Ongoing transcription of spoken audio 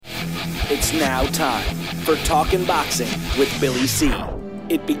It's now time for Talkin' Boxing with Billy C.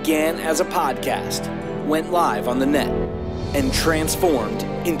 It began as a podcast, went live on the net, and transformed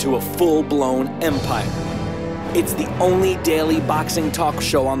into a full-blown empire. It's the only daily boxing talk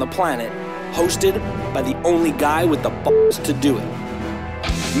show on the planet, hosted by the only guy with the balls to do it.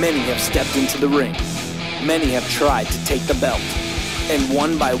 Many have stepped into the ring. Many have tried to take the belt. And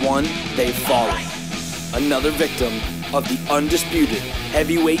one by one, they've fallen. Another victim of the undisputed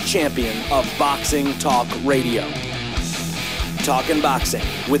heavyweight champion of boxing talk radio. Talkin' Boxing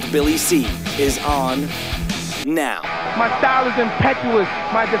with Billy C is on now. My style is impetuous,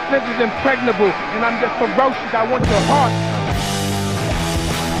 my defense is impregnable, and I'm just ferocious. I want your heart.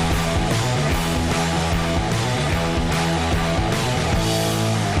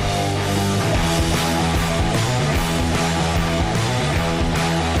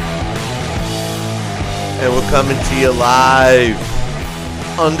 And we're coming to you live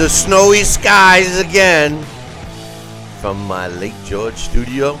under snowy skies again from my Lake George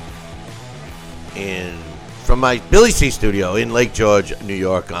studio and from my Billy C studio in Lake George, New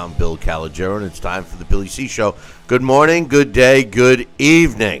York. I'm Bill Calogero, and it's time for the Billy C Show. Good morning, good day, good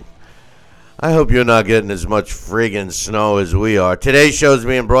evening. I hope you're not getting as much friggin' snow as we are. Today's show is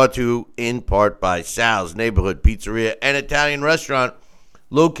being brought to you in part by Sal's Neighborhood Pizzeria and Italian Restaurant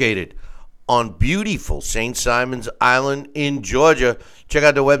located on beautiful St. Simons Island in Georgia. Check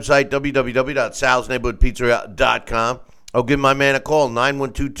out the website, www.salsneighborhoodpizzeria.com. Or give my man a call,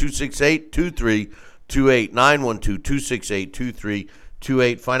 912-268-2328,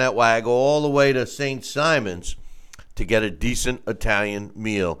 912-268-2328. Find out why I go all the way to St. Simons to get a decent Italian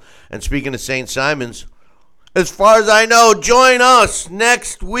meal. And speaking of St. Simons, as far as I know, join us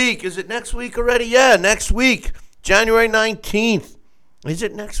next week. Is it next week already? Yeah, next week, January 19th. Is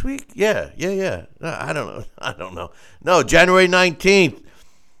it next week? Yeah. I don't know. No, January 19th.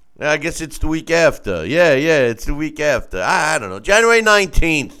 I guess it's the week after. Yeah, it's the week after. I don't know. January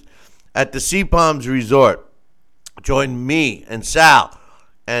 19th at the Sea Palms Resort. Join me and Sal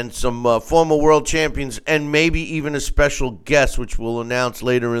and some former world champions and maybe even a special guest, which we'll announce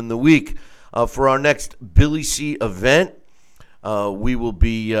later in the week, for our next Billy C event. We will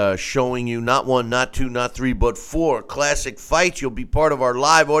be showing you not one, not two, not three, but 4 classic fights. You'll be part of our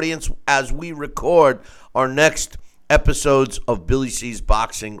live audience as we record our next episodes of Billy C's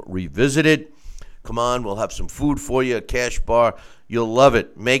Boxing Revisited. Come on, we'll have some food for you, a cash bar. You'll love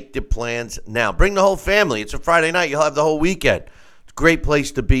it. Make the plans now. Bring the whole family. It's a Friday night. You'll have the whole weekend. It's a great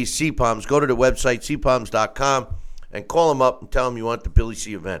place to be. Sea Palms. Go to the website, seapalms.com, and call them up and tell them you want the Billy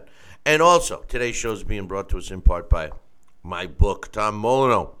C event. And also, today's show is being brought to us in part by my book, Tom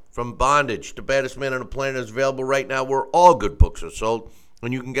Molyneux, From Bondage, The Baddest Man on the Planet, is available right now where all good books are sold.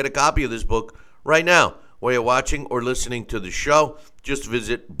 And you can get a copy of this book right now while you're watching or listening to the show. Just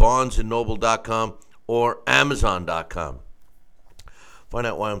visit barnesandnoble.com or amazon.com. Find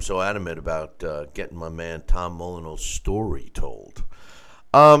out why I'm so adamant about getting my man Tom Molyneux's story told.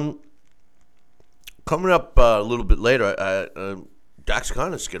 Coming up a little bit later, Dax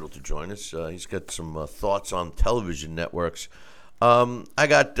Khan is scheduled to join us. He's got some thoughts on television networks. I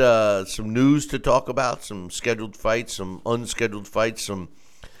got some news to talk about, some scheduled fights, some unscheduled fights, some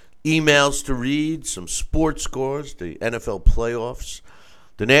emails to read, some sports scores, the NFL playoffs,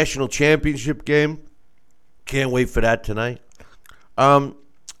 the national championship game. Can't wait for that tonight.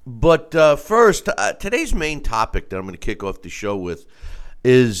 But first, today's main topic that I'm going to kick off the show with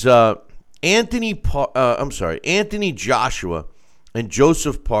is Anthony Joshua and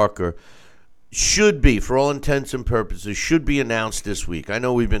Joseph Parker should be, for all intents and purposes, should be announced this week. I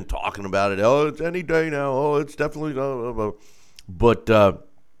know we've been talking about it. Oh, it's any day now. Oh, it's definitely not. But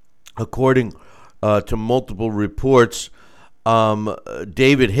according to multiple reports,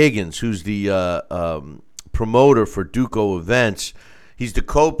 David Higgins, who's the promoter for Duco Events, he's the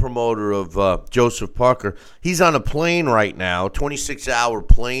co-promoter of Joseph Parker. He's on a plane right now, 26-hour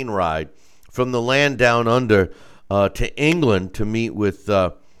plane ride from the land down under to England to meet with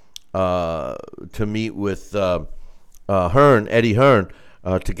Hearn, Eddie Hearn,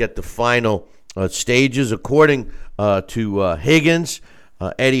 to get the final stages. According to Higgins,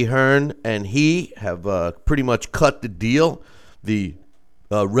 Eddie Hearn and he have pretty much cut the deal. The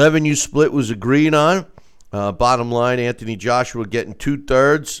revenue split was agreed on. Bottom line, Anthony Joshua getting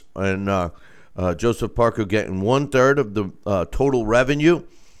 2/3 and Joseph Parker getting 1/3 of the total revenue.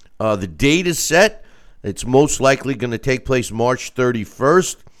 The date is set. It's most likely going to take place March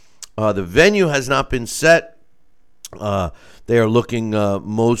 31st. The venue has not been set. They are looking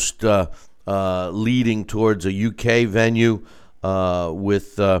most leading towards a UK venue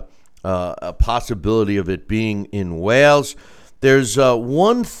with a possibility of it being in Wales. There's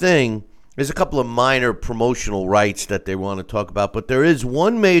one thing there's a couple of minor promotional rights that they want to talk about, but there is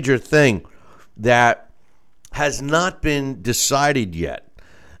one major thing that has not been decided yet,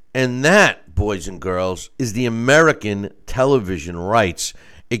 and that, boys and girls, is the American television rights.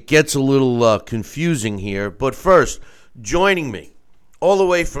 It gets a little confusing here, but first, joining me all the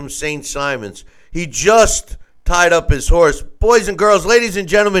way from St. Simon's, he just tied up his horse. Boys and girls, ladies and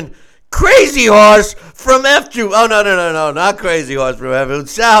gentlemen, Crazy Horse from F2. Oh, no, not Crazy Horse from F2.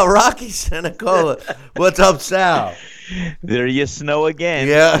 Sal, Rocky Senecola. What's up, Sal? There you snow again.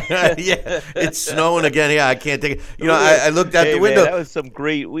 Yeah, yeah, it's snowing again. Yeah, I can't take it. You know, I looked out the window. Man, that was some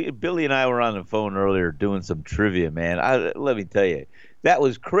great. Billy and I were on the phone earlier doing some trivia, man. Let me tell you, that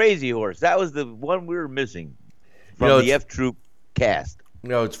was Crazy Horse. That was the one we were missing from the F Troop cast.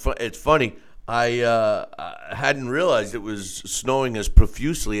 It's funny. I hadn't realized it was snowing as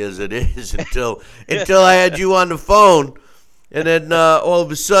profusely as it is until I had you on the phone, and then all of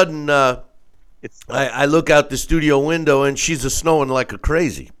a sudden I look out the studio window and she's a snowing like a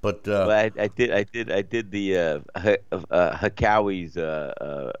crazy. But well, I did the Hakawi's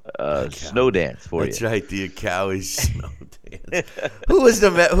snow dance for That's you. right, the Hakawi's snow dance. Who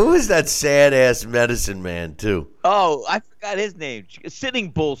was that sad ass medicine man too? Oh, I forgot his name.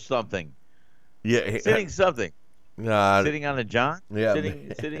 Sitting Bull something. Yeah, Sitting something. Sitting on a John? Yeah,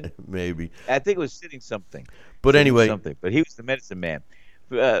 sitting. Maybe. I think it was sitting something. But anyway, something. But he was the medicine man.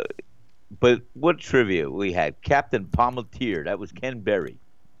 But what trivia we had? Captain Palmetier. That was Ken Berry.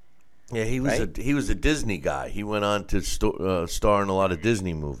 Yeah, he was a Disney guy. He went on to star in a lot of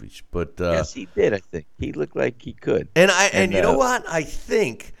Disney movies. But yes, he did. I think he looked like he could. And you know what? I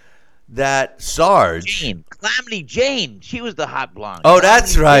think that Sarge, Calamity Jane. She was the hot blonde. Oh,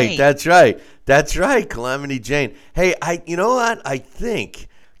 Calamity That's right. Calamity Jane. Hey, you know what? I think,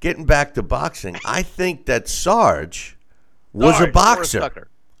 getting back to boxing, I think that Sarge was a boxer. Forrest Tucker.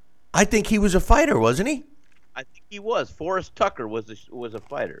 I think he was a fighter, wasn't he? I think he was. Forrest Tucker was a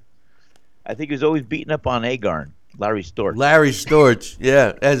fighter. I think he was always beating up on Agarn, Larry Storch. Larry Storch,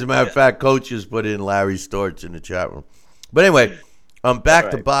 yeah. As a matter of fact, coaches put in Larry Storch in the chat room. But anyway,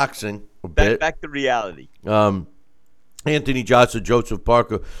 back to boxing a bit. Back to reality. Anthony Joshua, Joseph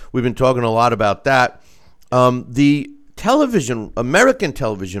Parker. We've been talking a lot about that. The American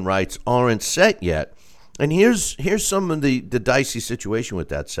television rights aren't set yet. And here's some of the dicey situation with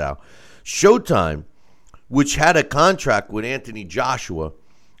that, Sal. Showtime, which had a contract with Anthony Joshua,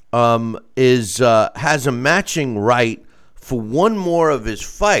 has a matching right for one more of his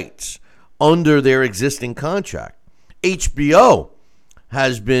fights under their existing contract. HBO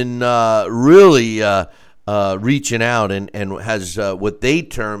has been really reaching out and has what they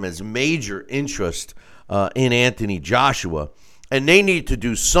term as major interest in Anthony Joshua, and they need to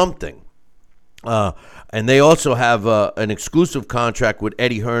do something. And they also have an exclusive contract with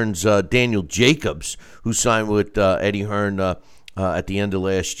Eddie Hearn's Daniel Jacobs, who signed with Eddie Hearn at the end of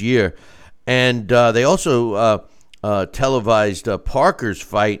last year. And they also televised Parker's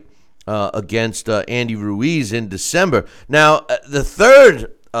fight against Andy Ruiz in December. Now, the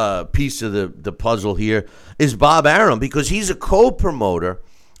third piece of the puzzle here is Bob Arum, because he's a co-promoter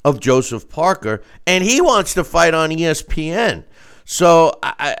of Joseph Parker, and he wants to fight on ESPN. So,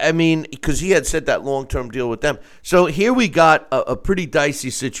 I mean, because he had set that long-term deal with them. So here we got a pretty dicey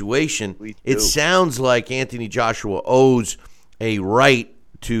situation. It sounds like Anthony Joshua owes a right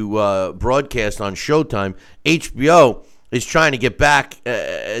to broadcast on Showtime. HBO is trying to get back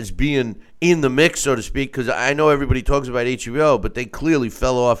as being in the mix, so to speak, because I know everybody talks about HBO, but they clearly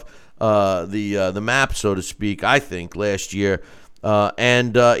fell off the map, so to speak, I think, last year.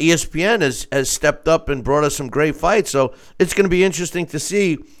 And ESPN has stepped up and brought us some great fights. So it's going to be interesting to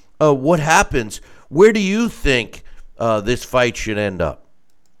see what happens. Where do you think this fight should end up?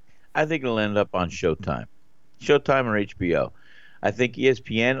 I think it'll end up on Showtime. Showtime or HBO. I think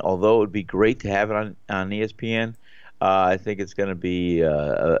ESPN, although it would be great to have it on ESPN, I think it's going to be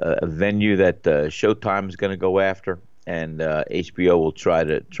a venue that Showtime is going to go after, and HBO will try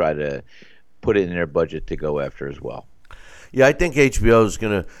to put it in their budget to go after as well. Yeah, I think HBO is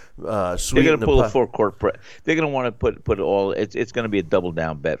going to sweeten They're going to pull a four-court press. They're going to want to put it all. It's going to be a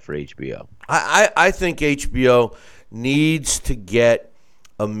double-down bet for HBO. I think HBO needs to get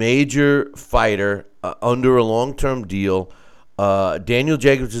a major fighter under a long-term deal. Daniel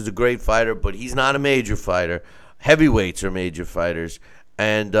Jacobs is a great fighter, but he's not a major fighter. Heavyweights are major fighters.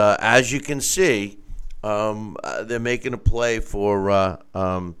 And as you can see, they're making a play for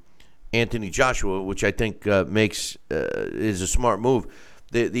Anthony Joshua, which I think is a smart move.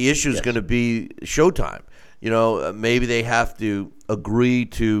 The issue is going to be Showtime. You know, maybe they have to agree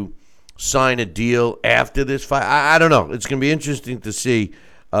to sign a deal after this fight. I don't know. It's going to be interesting to see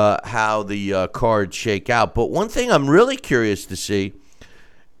how the cards shake out. But one thing I'm really curious to see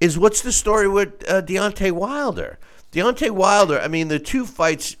is what's the story with Deontay Wilder. Deontay Wilder, I mean, the two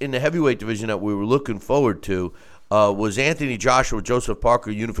fights in the heavyweight division that we were looking forward to was Anthony Joshua, Joseph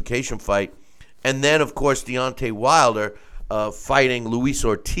Parker unification fight, and then, of course, Deontay Wilder fighting Luis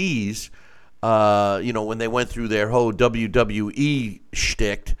Ortiz, when they went through their whole WWE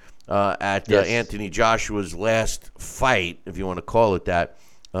shtick at Anthony Joshua's last fight, if you want to call it that,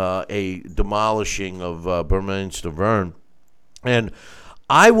 a demolishing of Bermane Stiverne. And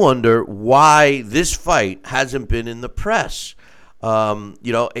I wonder why this fight hasn't been in the press.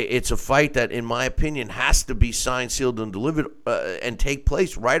 It's a fight that, in my opinion, has to be signed, sealed, and delivered and take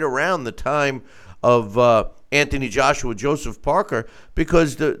place right around the time of Anthony Joshua, Joseph Parker,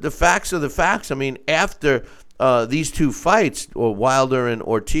 because the facts are the facts. I mean, after these two fights, or Wilder and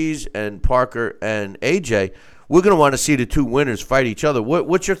Ortiz and Parker and AJ, we're going to want to see the two winners fight each other.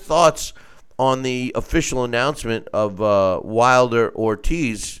 What's your thoughts on the official announcement of Wilder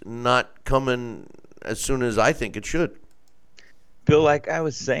Ortiz not coming as soon as I think it should? Bill, like I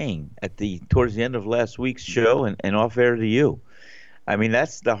was saying towards the end of last week's show and off air to you, I mean,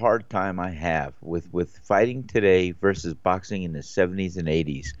 that's the hard time I have with fighting today versus boxing in the 70s and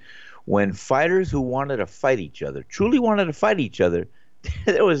 80s. When fighters who wanted to fight each other, truly wanted to fight each other,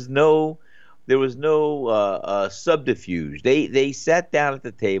 there was no subterfuge. They sat down at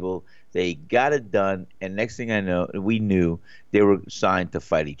the table, they got it done, and next thing we knew they were signed to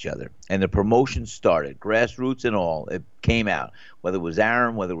fight each other. And the promotion started, grassroots and all. It came out, whether it was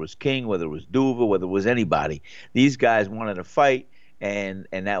Aaron, whether it was King, whether it was Duva, whether it was anybody. These guys wanted to fight, and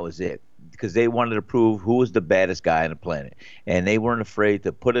that was it, because they wanted to prove who was the baddest guy on the planet. And they weren't afraid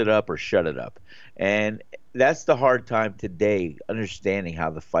to put it up or shut it up. And that's the hard time today, understanding how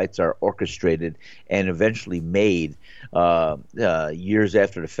the fights are orchestrated and eventually made years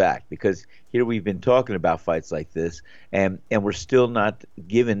after the fact. Because here we've been talking about fights like this, and we're still not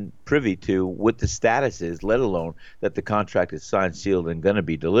given privy to what the status is, let alone that the contract is signed, sealed, and going to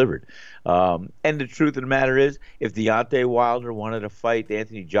be delivered. And the truth of the matter is, if Deontay Wilder wanted to fight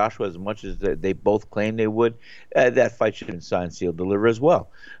Anthony Joshua as much as they both claimed they would, that fight should have been signed, sealed, delivered as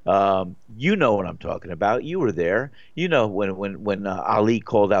well. You know what I'm talking about. You were there. You know when Ali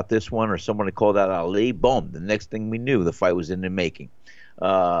called out this one, or someone had called out Ali, boom, the next thing we knew, the fight was in the making.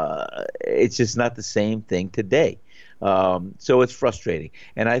 It's just not the same thing today. So it's frustrating.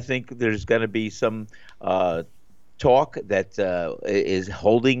 And I think there's going to be some talk that is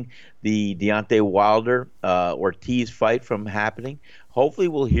holding the Deontay Wilder Ortiz fight from happening. Hopefully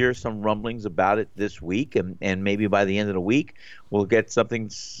we'll hear some rumblings about it this week, and maybe by the end of the week we'll get something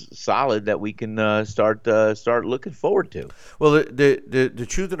solid that we can start looking forward to. Well, the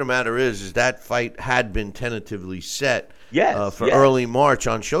truth of the matter is that fight had been tentatively set for early March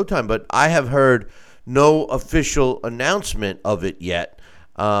on Showtime, but I have heard no official announcement of it yet.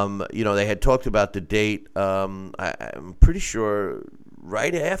 They had talked about the date. I'm pretty sure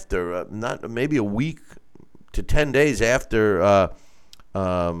right after, not maybe a week to 10 days after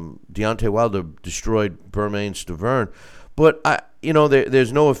Deontay Wilder destroyed Bermane Stiverne. But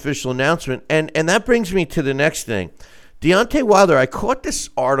there's no official announcement, and that brings me to the next thing. Deontay Wilder, I caught this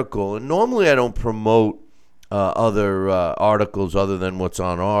article, and normally I don't promote other articles other than what's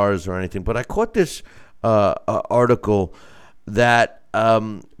on ours or anything, but I caught this article that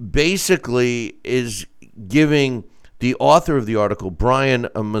basically is giving the author of the article, Brian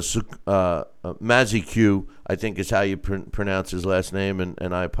Mazicue, I think is how you pronounce his last name,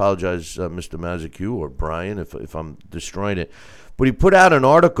 and I apologize, Mr. Mazicue, or Brian, if I'm destroying it. But he put out an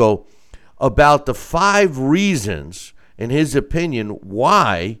article about the 5 reasons, in his opinion,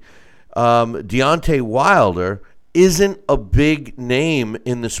 why Deontay Wilder isn't a big name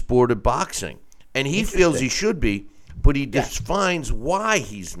in the sport of boxing. And he feels he should be, but he defines why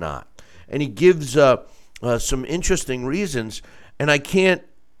he's not. And he gives some interesting reasons, and I can't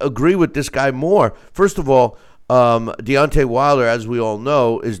agree with this guy more. First of all, Deontay Wilder, as we all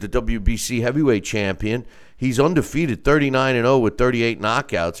know, is the WBC heavyweight champion. He's undefeated, 39-0 with 38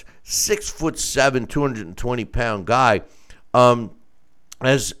 knockouts, 6'7", 220-pound guy.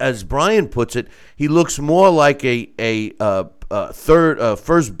 As Brian puts it, he looks more like a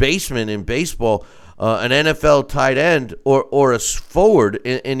first baseman in baseball, an NFL tight end, or a forward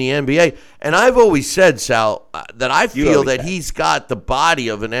in the NBA. And I've always said, Sal, that I feel that he's got the body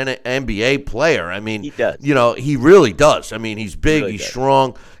of an NBA player. I mean, he does. He really does. I mean, he's big, he's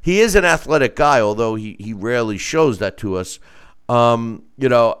strong. He is an athletic guy, although he rarely shows that to us.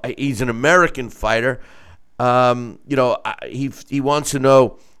 He's an American fighter. He wants to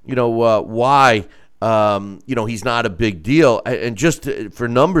know, why he's not a big deal. And just for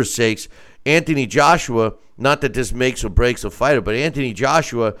numbers' sakes, Anthony Joshua, not that this makes or breaks a fighter, but Anthony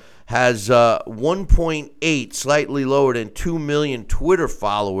Joshua has 1.8, slightly lower than 2 million Twitter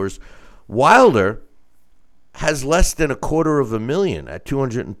followers. Wilder has less than 250,000 at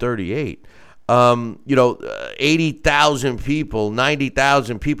 238. 80,000 people,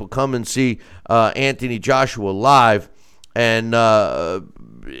 90,000 people come and see Anthony Joshua live. And,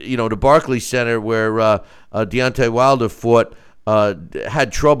 the Barclays Center where Deontay Wilder fought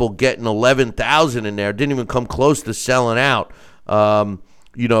had trouble getting 11,000 in there. Didn't even come close to selling out, at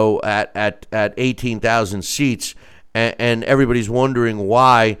 18,000 seats. And everybody's wondering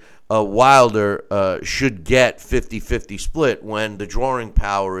why Wilder should get 50-50 split when the drawing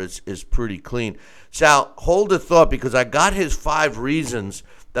power is pretty clean. Sal, hold the thought, because I got his 5 reasons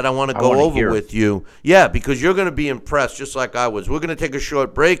that I want to go over with you. Yeah, because you're going to be impressed just like I was. We're going to take a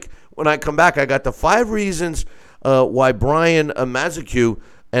short break. When I come back, I got the 5 reasons why Brian Mazachuk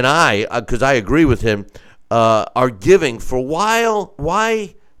and I, because I agree with him, are giving for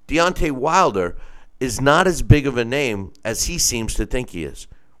why Deontay Wilder is not as big of a name as he seems to think he is.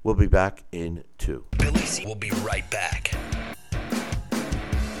 We'll be back in 2. Billy C will be right back.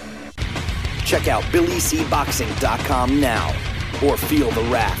 Check out BillyCBoxing.com now, or feel the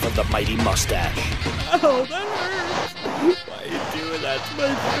wrath of the mighty mustache. Oh, that hurts. Why are you doing that to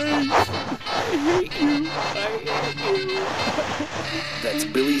my face? I hate you. That's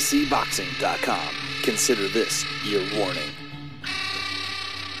BillyCBoxing.com. Consider this your warning.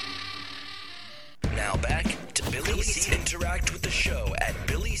 Now back to Billy C. Interact with the show at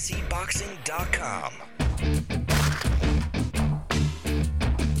BillyCBoxing.com.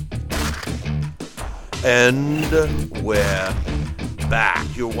 And we're back.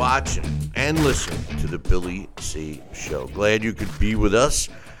 You're watching and listening to the Billy C. Show. Glad you could be with us.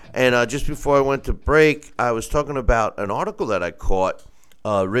 And just before I went to break, I was talking about an article that I caught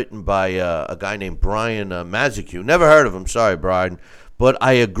written by a guy named Brian Mazachuk. Never heard of him. Sorry, Brian. But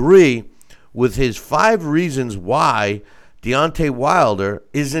I agree with his 5 reasons why Deontay Wilder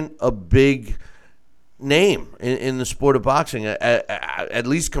isn't a big name in the sport of boxing, at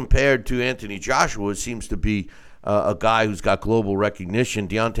least compared to Anthony Joshua. It seems to be a guy who's got global recognition.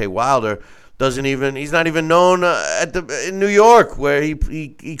 Deontay Wilder he's not even known in New York, where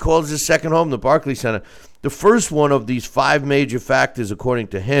he calls his second home, the Barclays Center. The first one of these 5 major factors, according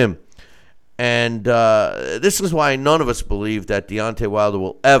to him, and this is why none of us believe that Deontay Wilder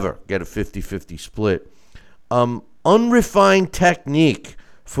will ever get a 50-50 split. Unrefined technique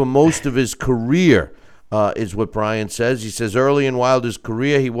for most of his career is what Brian says. He says early in Wilder's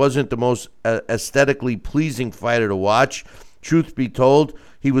career, he wasn't the most aesthetically pleasing fighter to watch. Truth be told,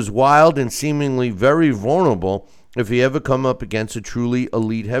 he was wild and seemingly very vulnerable if he ever come up against a truly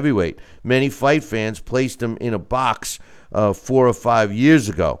elite heavyweight. Many fight fans placed him in a box 4 or 5 years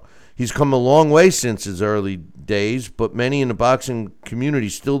ago. He's come a long way since his early days, but many in the boxing community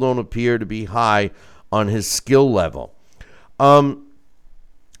still don't appear to be high on his skill level.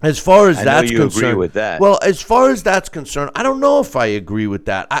 As far as that's concerned, agree with that. Well, as far as that's concerned, I don't know if I agree with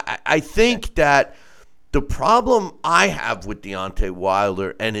that. I think that the problem I have with Deontay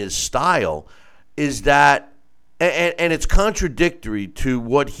Wilder and his style is that, and it's contradictory to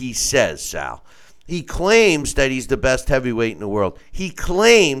what he says, Sal. He claims that he's the best heavyweight in the world. He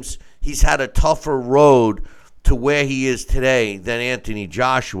claims he's had a tougher road to where he is today than Anthony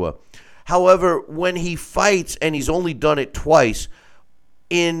Joshua. However, when he fights, and he's only done it twice,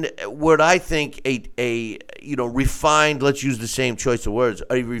 in what I think a refined, let's use the same choice of words,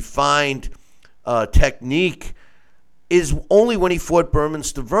 a refined technique, is only when he fought Berman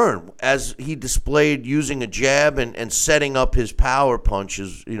Stavern, as he displayed using a jab and setting up his power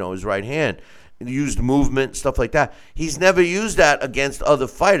punches, his right hand. Used movement, stuff like that. He's never used that against other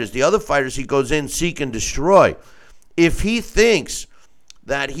fighters. The other fighters, he goes in, seek and destroy. If he thinks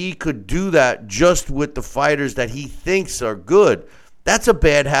that he could do that just with the fighters that he thinks are good, that's a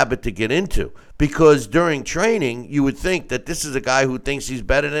bad habit to get into, because during training, you would think that this is a guy who thinks he's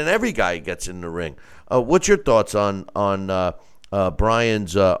better than every guy he gets in the ring. What's your thoughts on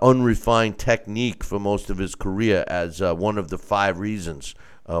Brian's unrefined technique for most of his career as one of the 5 reasons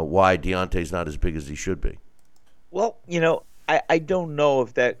why Deontay's not as big as he should be? Well, I don't know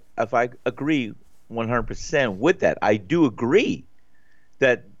if I agree 100% with that. I do agree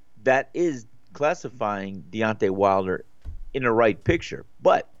that is classifying Deontay Wilder in the right picture,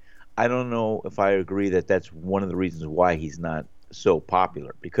 but I don't know if I agree that that's one of the reasons why he's not so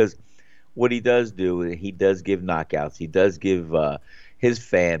popular, because what he does do, he does give knockouts. He does give his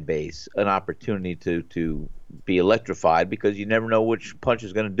fan base an opportunity to be electrified, because you never know which punch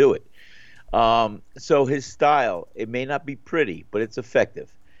is going to do it. So his style, it may not be pretty, but it's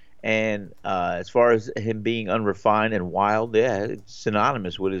effective. And as far as him being unrefined and wild, yeah, it's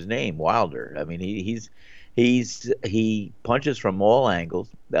synonymous with his name, Wilder. I mean, he punches from all angles.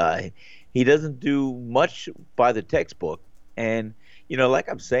 He doesn't do much by the textbook. And like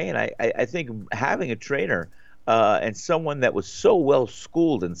I'm saying, I think having a trainer and someone that was so well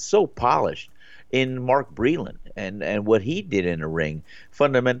schooled and so polished in Mark Breland and what he did in the ring,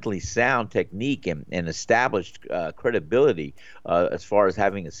 fundamentally sound technique and established credibility as far as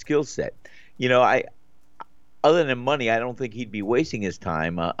having a skill set. Other than money, I don't think he'd be wasting his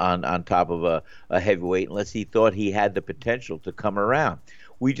time on top of a heavyweight unless he thought he had the potential to come around.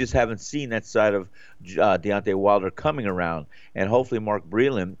 We just haven't seen that side of Deontay Wilder coming around, and hopefully Mark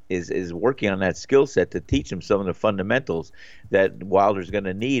Breland is working on that skill set to teach him some of the fundamentals that Wilder's going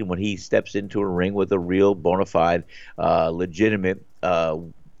to need when he steps into a ring with a real bona fide, legitimate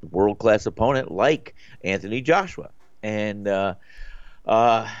world-class opponent like Anthony Joshua. And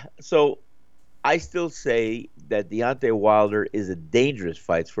so I still say that Deontay Wilder is a dangerous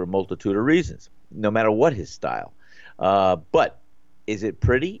fight for a multitude of reasons, no matter what his style. But is it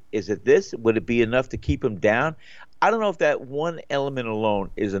pretty? Is it this? Would it be enough to keep him down? I don't know if that one element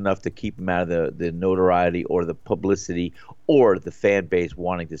alone is enough to keep him out of the notoriety or the publicity or the fan base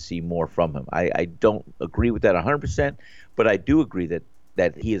wanting to see more from him. I don't agree with that 100%, but I do agree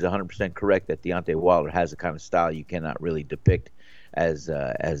that he is 100% correct that Deontay Wilder has a kind of style you cannot really depict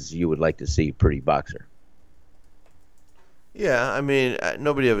as you would like to see a pretty boxer. Yeah, I mean,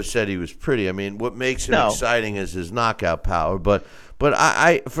 nobody ever said he was pretty. I mean, what makes him exciting is his knockout power. But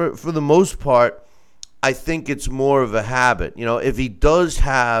I for the most part, I think it's more of a habit. If he does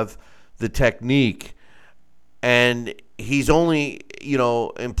have the technique and he's only,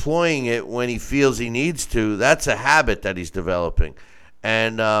 employing it when he feels he needs to, that's a habit that he's developing.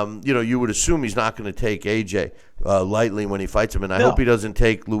 And, you would assume he's not going to take AJ lightly when he fights him. And I hope he doesn't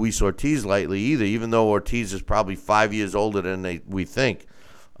take Luis Ortiz lightly either, even though Ortiz is probably 5 years older than we think.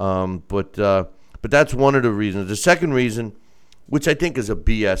 But that's one of the reasons. The second reason, which I think is a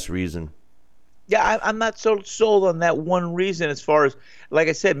BS reason. Yeah, I'm not so sold on that one reason as far as, like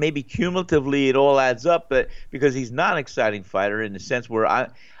I said, maybe cumulatively it all adds up, but because he's not an exciting fighter in the sense where I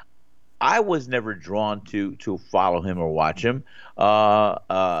was never drawn to follow him or watch him.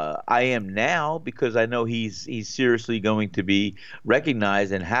 I am now because I know he's seriously going to be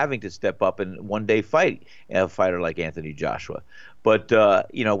recognized and having to step up and one day fight a fighter like Anthony Joshua. But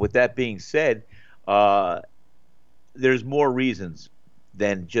with that being said, there's more reasons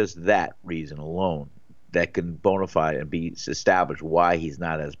than just that reason alone that can bona fide and be established why he's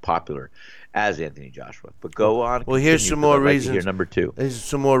not as popular as Anthony Joshua. But go on. Well, here's some more reasons. Here, number two. Here's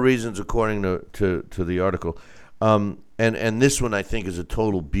some more reasons according to the article. And this one I think is a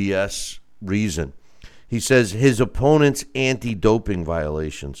total BS reason. He says his opponent's anti-doping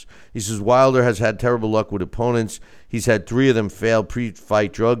violations. He says Wilder has had terrible luck with opponents. He's had 3 of them fail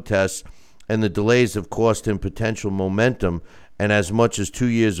pre-fight drug tests, and the delays have cost him potential momentum and as much as 2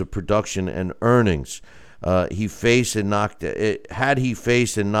 years of production and earnings. Had he faced and knocked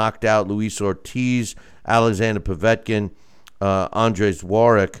out Luis Ortiz, Alexander Povetkin, Andres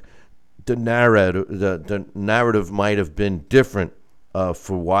Warwick, the narrative might have been different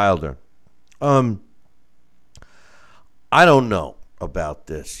for Wilder. I don't know about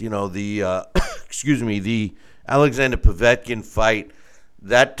this. The the Alexander Povetkin fight,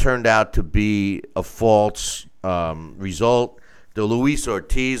 that turned out to be a false result. The Luis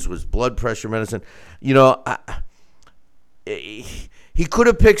Ortiz was blood pressure medicine. He could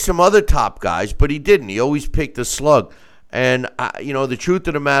have picked some other top guys, but he didn't. He always picked a slug. And, the truth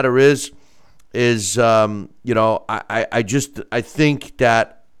of the matter is I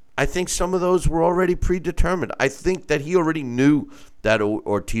think some of those were already predetermined. I think that he already knew that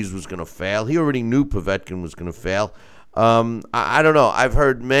Ortiz was going to fail. He already knew Povetkin was going to fail. I don't know. I've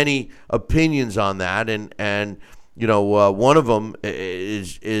heard many opinions on that, and one of them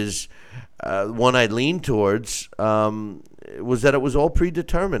is one I lean towards was that it was all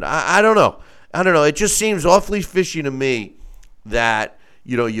predetermined. I don't know. It just seems awfully fishy to me that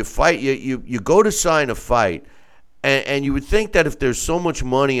you fight, you go to sign a fight, and you would think that if there's so much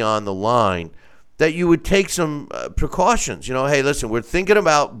money on the line, that you would take some precautions. Hey, listen, we're thinking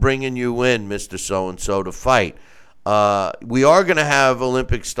about bringing you in, Mr. So-and-so, to fight. We are going to have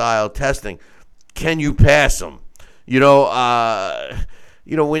Olympic-style testing. Can you pass them? When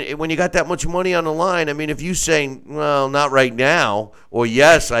you got that much money on the line, I mean, if you say, well, not right now, or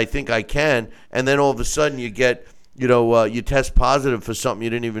yes, I think I can, and then all of a sudden you get, you test positive for something you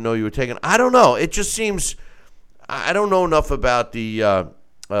didn't even know you were taking. I don't know. It just seems, I don't know enough about the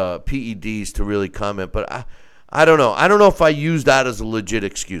PEDs to really comment, but I don't know. I don't know if I use that as a legit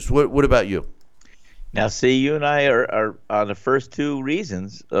excuse. What about you? Now, see, you and I are on the first two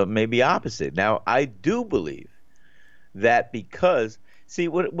reasons, maybe opposite. Now, I do believe that because, see,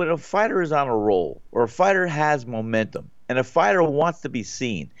 when a fighter is on a roll or a fighter has momentum and a fighter wants to be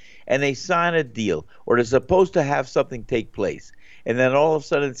seen and they sign a deal or they're supposed to have something take place and then all of a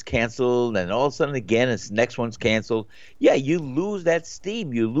sudden it's canceled and all of a sudden again it's next one's canceled, yeah, you lose that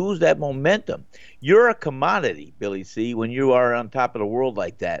steam. You lose that momentum. You're a commodity, Billy C., when you are on top of the world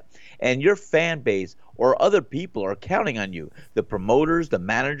like that. And your fan base or other people are counting on you. The promoters, the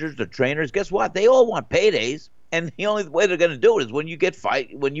managers, the trainers, guess what? They all want paydays. And the only way they're going to do it is when you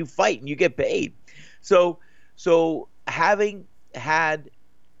fight and you get paid. So having had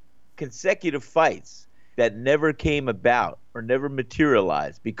consecutive fights that never came about or never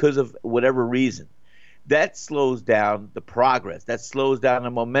materialized because of whatever reason, that slows down the progress. That slows down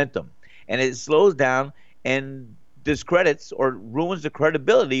the momentum. And it slows down and discredits or ruins the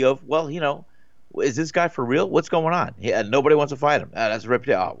credibility of, well, is this guy for real? What's going on? Nobody wants to fight him. That's a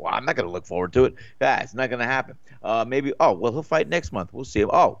reputation. Oh, well, I'm not going to look forward to it. It's not going to happen. Maybe, he'll fight next month. We'll see him.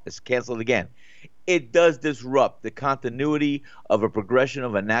 Oh, it's canceled again. It does disrupt the continuity of a progression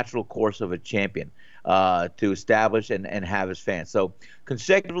of a natural course of a champion to establish and have his fans. So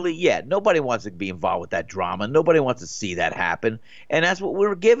consecutively, yeah, nobody wants to be involved with that drama. Nobody wants to see that happen. And that's what we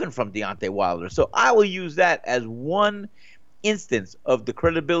were given from Deontay Wilder. So I will use that as one instance of the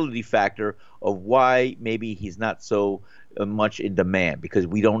credibility factor of why maybe he's not so much in demand, because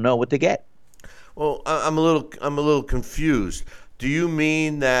we don't know what to get. Well, I'm a little confused. Do you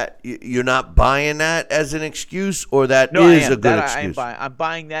mean that you're not buying that as an excuse, or that is a good excuse? I'm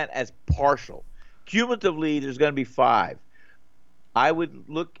buying that as partial. Cumulatively, there's going to be 5. I would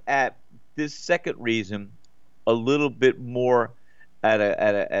look at this second reason a little bit more at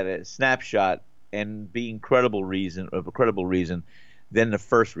a snapshot and be a credible reason than the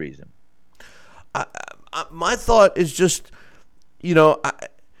first reason. My thought is just, you gotta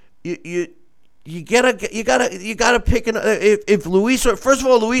pick if Luis. First of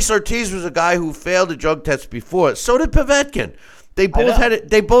all, Luis Ortiz was a guy who failed a drug test before. So did Povetkin. They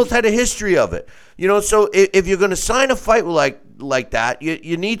both had a history of it. So if you're going to sign a fight like that,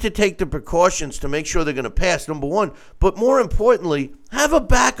 you need to take the precautions to make sure they're going to pass, number one. But more importantly, have a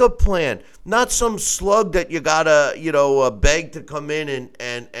backup plan, not some slug that you got to, beg to come in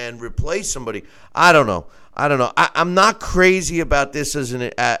and replace somebody. I don't know. I'm not crazy about this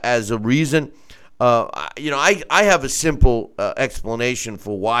as a reason. I have a simple explanation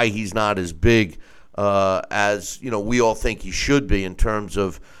for why he's not as big as we all think he should be in terms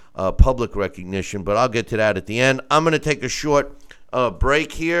of public recognition, but I'll get to that at the end. I'm going to take a short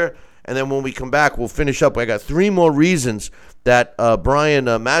break here, and then when we come back, we'll finish up. I got 3 more reasons that Brian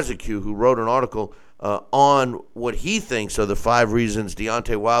Mazzacue, who wrote an article on what he thinks are the 5 reasons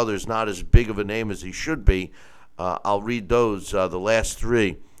Deontay Wilder is not as big of a name as he should be. I'll read those, the last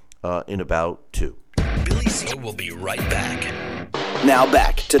 3, in about 2. Billy C will be right back. Now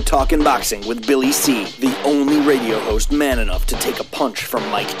back to Talkin' Boxing with Billy C., the only radio host man enough to take a punch from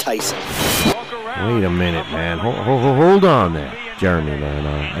Mike Tyson. Wait a minute, man. Hold on there. Jeremy, man,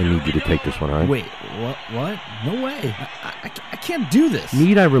 I need you to take this one, all right? Wait, what? No way. I can't do this.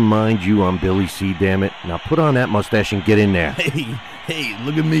 Need I remind you I'm Billy C., damn it? Now put on that mustache and get in there. Hey,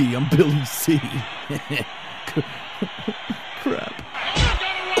 look at me. I'm Billy C. Crap.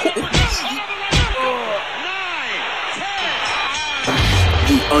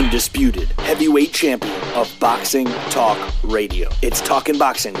 The undisputed heavyweight champion of Boxing Talk Radio. It's Talkin'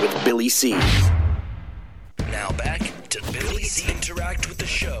 Boxing with Billy C. Now back to Billy C. Interact with the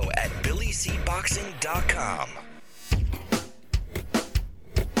show at BillyCBoxing.com.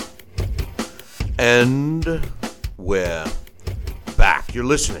 And we're back. You're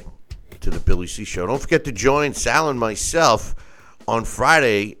listening to the Billy C. Show. Don't forget to join Sal and myself on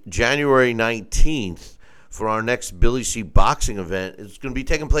Friday, January 19th, for our next Billy C. boxing event. It's going to be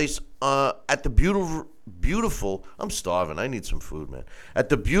taking place at the beautiful, I'm starving, I need some food, man, at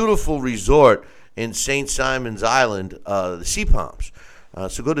the beautiful resort in St. Simon's Island, the Sea Palms.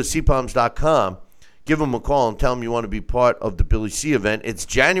 So go to seapalms.com, give them a call and tell them you want to be part of the Billy C. event. It's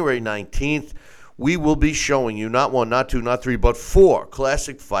January 19th. We will be showing you not 1, not 2, not 3, but 4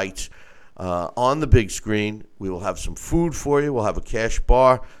 classic fights on the big screen. We will have some food for you. We'll have a cash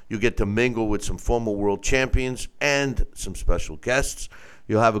bar. You'll get to mingle with some former world champions and some special guests.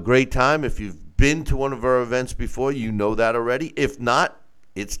 You'll have a great time. If you've been to one of our events before, you know that already. If not,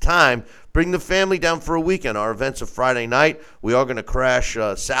 it's time. Bring the family down for a weekend. Our event's a Friday night. We are going to crash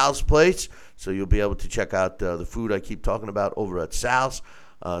Sal's place, so you'll be able to check out the food I keep talking about over at Sal's.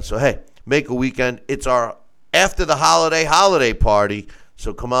 So, hey, make a weekend. It's our after the holiday party.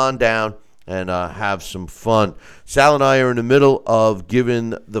 So come on down and have some fun. Sal and I are in the middle of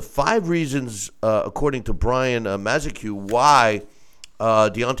giving the 5 reasons, according to Brian Mazzacue, why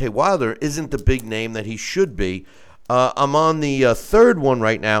Deontay Wilder isn't the big name that he should be. I'm on the third one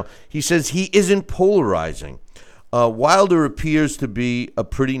right now. He says he isn't polarizing. Wilder appears to be a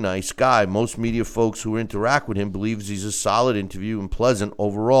pretty nice guy. Most media folks who interact with him believes he's a solid interview and pleasant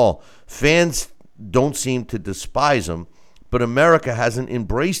overall. Fans don't seem to despise him, but America hasn't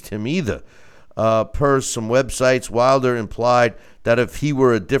embraced him either. Per some websites, Wilder implied that if he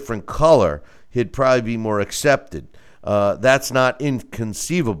were a different color, he'd probably be more accepted. That's not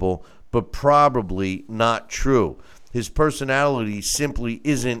inconceivable, but probably not true. His personality simply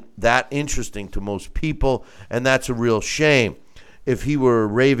isn't that interesting to most people, and that's a real shame. If he were a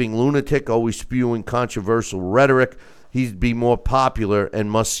raving lunatic, always spewing controversial rhetoric, he'd be more popular and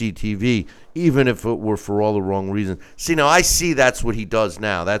must-see TV, even if it were for all the wrong reasons. See, now I see that's what he does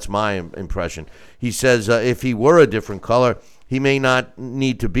now. That's my impression. He says if he were a different color, he may not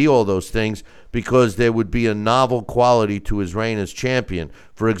need to be all those things because there would be a novel quality to his reign as champion.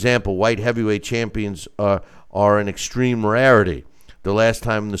 For example, white heavyweight champions are an extreme rarity. The last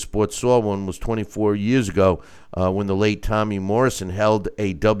time the sport saw one was 24 years ago when the late Tommy Morrison held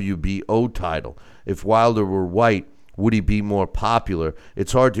a WBO title. If Wilder were white, would he be more popular?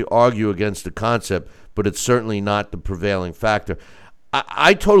 It's hard to argue against the concept, but it's certainly not the prevailing factor.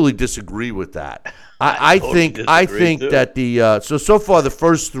 I totally disagree with that. I think that the so far the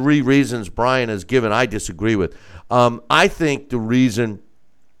first 3 reasons Brian has given, I disagree with. I think the reason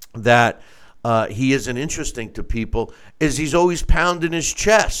that he isn't interesting to people is he's always pounding his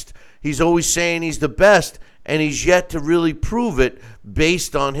chest. He's always saying he's the best, and he's yet to really prove it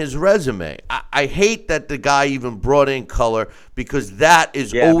based on his resume. I hate that the guy even brought in color because that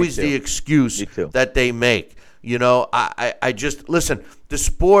is always the excuse that they make. You know, I just, listen, the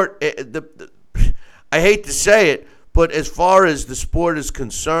sport, I hate to say it, but as far as the sport is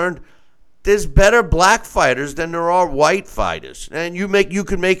concerned, there's better black fighters than there are white fighters. And you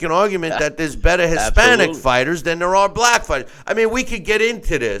can make an argument that there's better Hispanic fighters than there are black fighters. I mean, we could get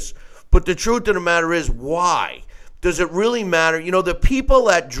into this, but the truth of the matter is, why? Does it really matter? You know, the people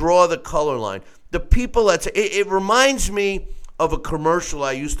that draw the color line, the people it reminds me of a commercial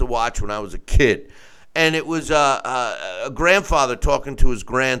I used to watch when I was a kid. And it was a grandfather talking to his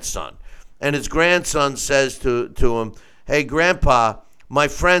grandson. And his grandson says to him, "Hey, Grandpa, my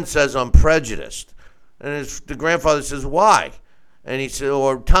friend says I'm prejudiced." And the grandfather says, "Why?" And he said,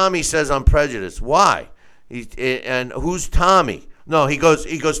 or Tommy says I'm prejudiced. Why? And who's Tommy? No, he goes,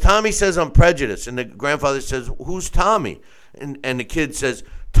 Tommy says I'm prejudiced. And the grandfather says, who's Tommy? And the kid says,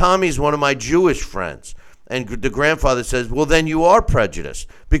 Tommy's one of my Jewish friends. And the grandfather says, well, then you are prejudiced.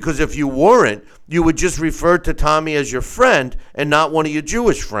 Because if you weren't, you would just refer to Tommy as your friend and not one of your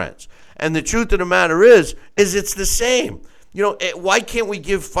Jewish friends. And the truth of the matter is it's the same. You know, why can't we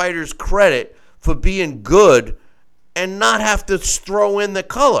give fighters credit for being good and not have to throw in the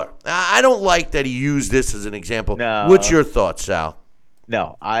color? I don't like that he used this as an example. No. What's your thoughts, Sal?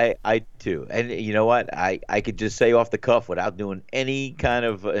 No, I too. And you know what? I could just say off the cuff without doing any kind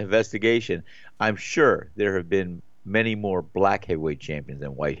of investigation, I'm sure there have been many more black heavyweight champions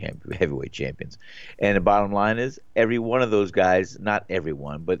than white heavyweight champions. And the bottom line is every one of those guys, not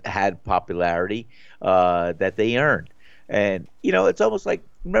everyone, but had popularity that they earned. And, you know, it's almost like,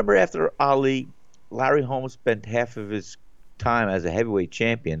 remember after Ali, Larry Holmes spent half of his time as a heavyweight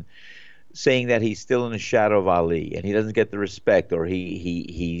champion saying that he's still in the shadow of Ali and he doesn't get the respect, or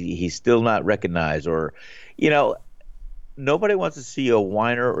he's still not recognized, or, you know, nobody wants to see a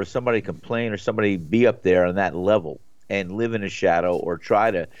whiner or somebody complain or somebody be up there on that level and live in a shadow or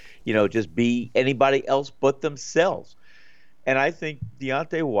try to, you know, just be anybody else but themselves. And I think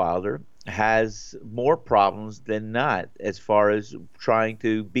Deontay Wilder has more problems than not as far as trying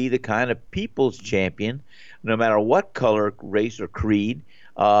to be the kind of people's champion, no matter what color, race, or creed,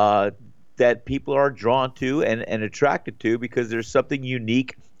 that people are drawn to and attracted to because there's something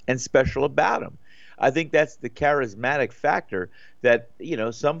unique and special about him. I think that's the charismatic factor that, you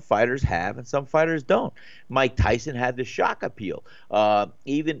know, some fighters have and some fighters don't. Mike Tyson had the shock appeal.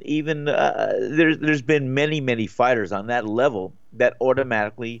 There's been many fighters on that level that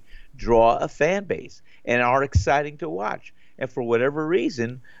automatically draw a fan base and are exciting to watch. And for whatever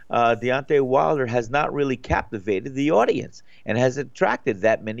reason, Deontay Wilder has not really captivated the audience and has attracted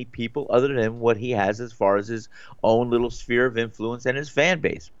that many people other than what he has as far as his own little sphere of influence and his fan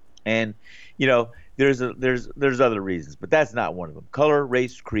base. And, you know, there's other reasons, but that's not one of them. Color,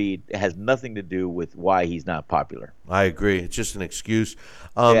 race, creed has nothing to do with why he's not popular. I agree. It's just an excuse.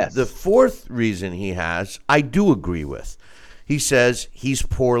 Yes. The fourth reason he has, I do agree with. He says he's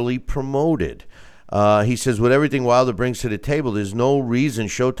poorly promoted. He says with everything Wilder brings to the table, there's no reason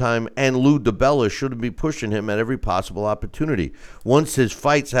Showtime and Lou DiBella shouldn't be pushing him at every possible opportunity. Once his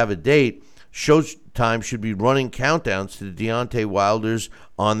fights have a date, Showtime should be running countdowns to the Deontay Wilders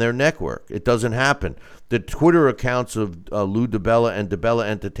on their network. It doesn't happen. The Twitter accounts of Lou DiBella and DiBella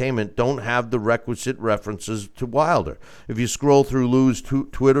Entertainment don't have the requisite references to Wilder. If you scroll through Lou's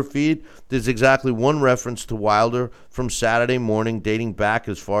Twitter feed, there's exactly one reference to Wilder from Saturday morning dating back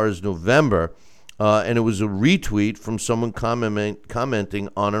as far as November, and it was a retweet from someone commenting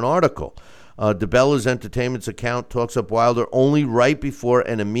on an article. DiBella's Entertainment's account talks up Wilder only right before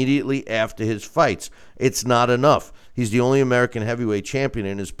and immediately after his fights. It's not enough. He's the only American heavyweight champion,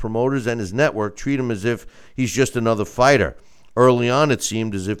 and his promoters and his network treat him as if he's just another fighter. Early on, it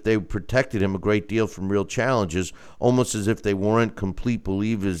seemed as if they protected him a great deal from real challenges, almost as if they weren't complete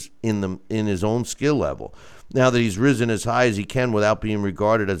believers in his own skill level. Now that he's risen as high as he can without being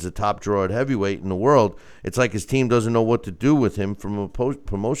regarded as the top draw at heavyweight in the world, it's like his team doesn't know what to do with him from a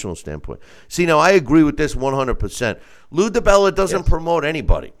promotional standpoint. See, now I agree with this 100%. Lou DiBella doesn't promote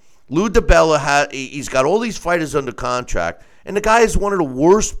anybody. Lou DiBella, he's got all these fighters under contract, and the guy is one of the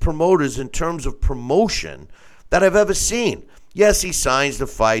worst promoters in terms of promotion that I've ever seen. Yes, he signs the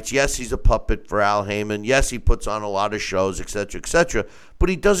fights. Yes, he's a puppet for Al Heyman. Yes, he puts on a lot of shows, etc., but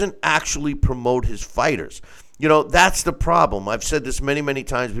he doesn't actually promote his fighters. You know, that's the problem. I've said this many, many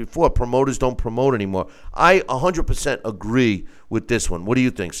times before. Promoters don't promote anymore. I 100% agree with this one. What do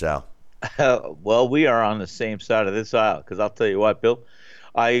you think, Sal? Well, we are on the same side of this aisle, because I'll tell you what, Bill,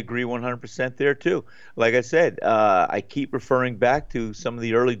 I agree 100% there, too. Like I said, I keep referring back to some of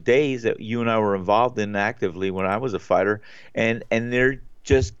the early days that you and I were involved in actively when I was a fighter, and they're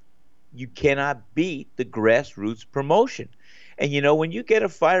just, you cannot beat the grassroots promotion. And, you know, when you get a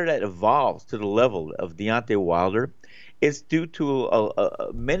fighter that evolves to the level of Deontay Wilder, it's due to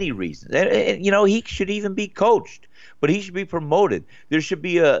many reasons. And, you know, he should even be coached, but he should be promoted. There should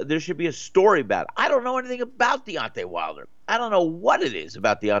be a story about it. I don't know anything about Deontay Wilder. I don't know what it is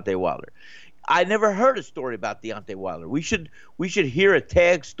about Deontay Wilder. I never heard a story about Deontay Wilder. We should hear a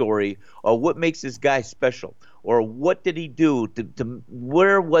tag story of what makes this guy special, or what did he do to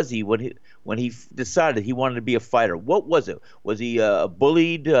where was he when he decided he wanted to be a fighter? What was it? Was he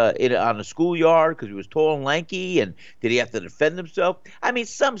bullied on the schoolyard because he was tall and lanky, and did he have to defend himself? I mean,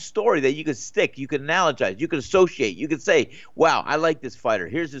 some story that you could stick, you could analogize, you could associate, you could say, "Wow, I like this fighter.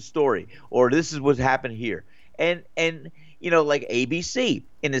 Here's his story," or "This is what happened here." And you know, like ABC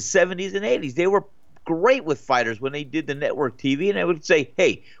in the 70s and 80s, they were great with fighters when they did the network TV, and they would say,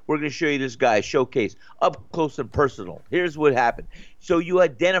 "Hey, we're going to show you this guy, showcase up close and personal. Here's what happened." So you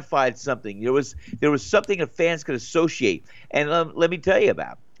identified something. There was something that fans could associate. And let me tell you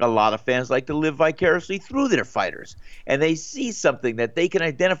about. A lot of fans like to live vicariously through their fighters, and they see something that they can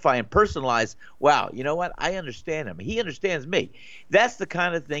identify and personalize. Wow, you know what? I understand him. He understands me. That's the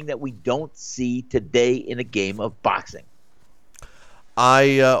kind of thing that we don't see today in a game of boxing.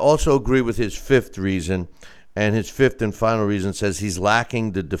 I also agree with his fifth reason, and his fifth and final reason says he's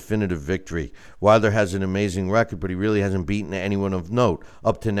lacking the definitive victory. Wilder has an amazing record, but he really hasn't beaten anyone of note.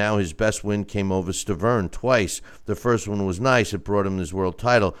 Up to now, his best win came over Stiverne twice. The first one was nice. It brought him his world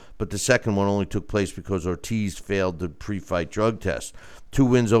title, but the second one only took place because Ortiz failed the pre-fight drug test. 2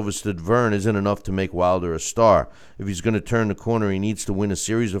 wins over Stiverne isn't enough to make Wilder a star. If he's going to turn the corner, he needs to win a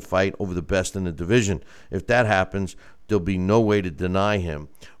series of fights over the best in the division. If that happens, there'll be no way to deny him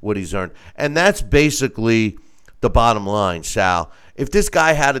what he's earned. And that's basically the bottom line, Sal. If this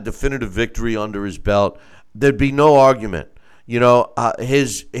guy had a definitive victory under his belt, there'd be no argument. You know,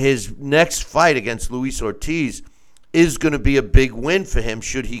 his next fight against Luis Ortiz is going to be a big win for him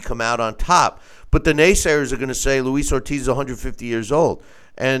should he come out on top. But the naysayers are going to say Luis Ortiz is 150 years old,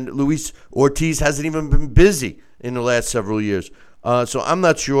 and Luis Ortiz hasn't even been busy in the last several years. So I'm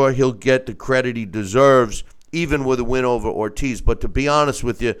not sure he'll get the credit he deserves, even with a win over Ortiz. But to be honest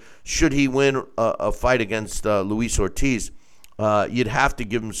with you, should he win a fight against Luis Ortiz, you'd have to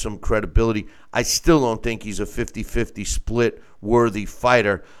give him some credibility. I still don't think he's a 50-50 split-worthy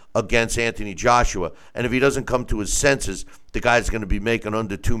fighter against Anthony Joshua. And if he doesn't come to his senses, the guy's going to be making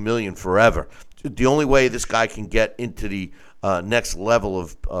under $2 million forever. The only way this guy can get into the next level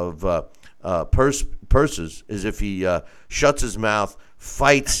of purses is if he shuts his mouth,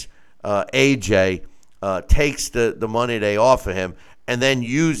 fights AJ, takes the money they offer him, and then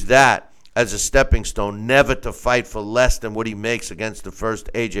use that as a stepping stone, never to fight for less than what he makes against the first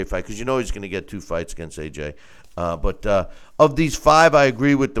AJ fight, because you know he's going to get 2 fights against AJ. But of these 5, I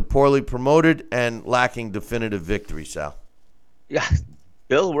agree with the poorly promoted and lacking definitive victory, Sal. Yeah,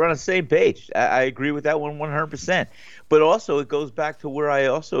 Bill, we're on the same page. I agree with that one 100%. But also, it goes back to where I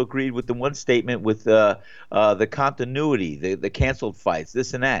also agreed with the one statement with the continuity, the canceled fights,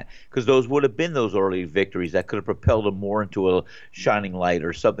 this and that, because those would have been those early victories that could have propelled him more into a shining light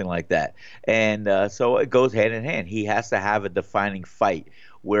or something like that. And so it goes hand in hand. He has to have a defining fight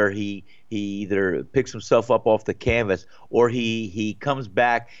where he either picks himself up off the canvas or he comes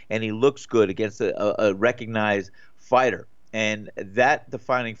back and he looks good against a recognized fighter. And that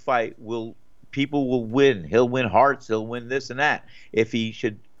defining fight people will win. He'll win hearts. He'll win this and that if he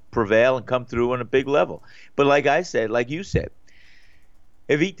should prevail and come through on a big level. But like you said,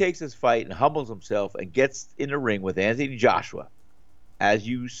 if he takes this fight and humbles himself and gets in the ring with Anthony Joshua, as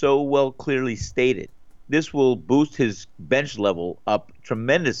you so well clearly stated, this will boost his bench level up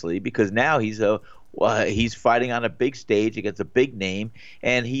tremendously, because now he's fighting on a big stage against a big name,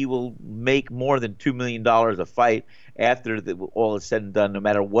 and he will make more than $2 million a fight after all is said and done, no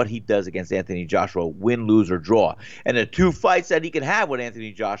matter what he does against Anthony Joshua, win, lose, or draw. And the 2 fights that he can have with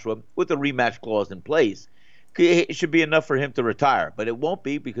Anthony Joshua with a rematch clause in place, it should be enough for him to retire. But it won't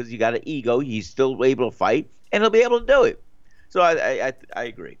be, because he got an ego. He's still able to fight, and he'll be able to do it. So I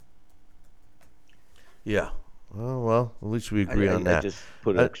agree. Yeah. Oh, well, at least we agree on that. I just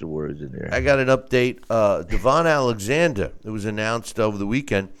put extra words in there. I got an update. Devon Alexander, it was announced over the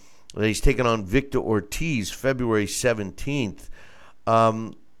weekend that he's taking on Victor Ortiz February 17th.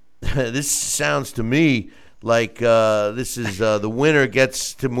 This sounds to me like this is the winner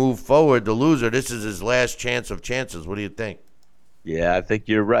gets to move forward. The loser, this is his last chance of chances. What do you think? Yeah, I think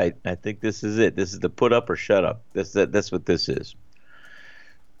you're right. I think this is it. This is the put up or shut up. That's what this is.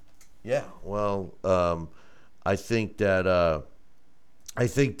 Yeah, well, I think that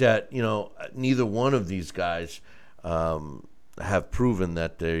neither one of these guys have proven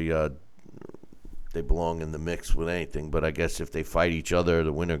that they belong in the mix with anything. But I guess if they fight each other,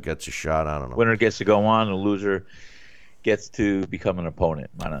 the winner gets a shot. I don't know. Winner gets to go on. The loser gets to become an opponent.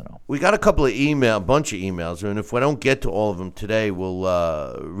 I don't know. We got a bunch of emails, and if we don't get to all of them today, we'll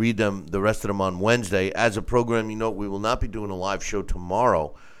read the rest of them on Wednesday. As a program, we will not be doing a live show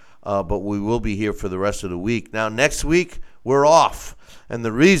tomorrow. But we will be here for the rest of the week. Now, next week, we're off. And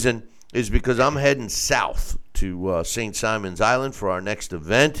the reason is because I'm heading south to St. Simon's Island for our next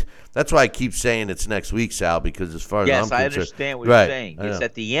event. That's why I keep saying it's next week, Sal, because as far as I'm concerned. Yes, I understand what you're saying. It's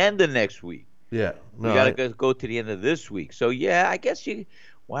at the end of next week. Yeah. No, we got to go to the end of this week. So, yeah, I guess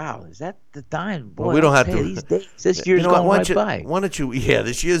wow, is that the time? Boy, well, we don't have to. These days, this year's going right by. Why don't you? Yeah,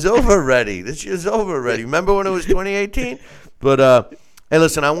 this year's over already. Remember when it was 2018? But, hey,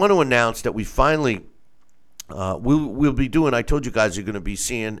 listen, I want to announce that we finally we'll be doing, I told you guys you're going to be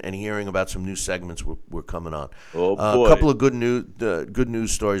seeing and hearing about some new segments we're coming on. Oh, boy. A couple of good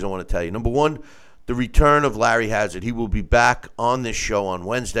news stories I want to tell you. Number one, the return of Larry Hazard. He will be back on this show on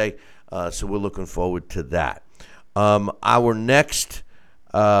Wednesday, so we're looking forward to that. Our next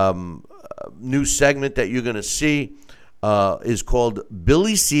new segment that you're going to see is called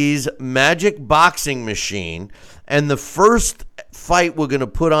Billy C's Magic Boxing Machine. And the first fight we're going to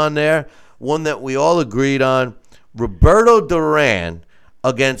put on there, one that we all agreed on, Roberto Duran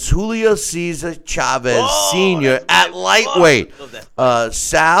against Julio Cesar Chavez Sr. at lightweight.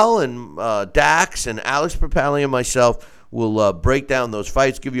 Sal and Dax and Alex Papali and myself will break down those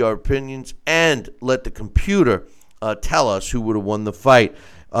fights, give you our opinions, and let the computer tell us who would have won the fight.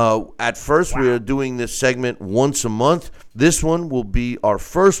 At first, we are doing this segment once a month. This one will be our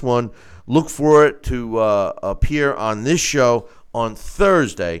first one. Look for it to appear on this show on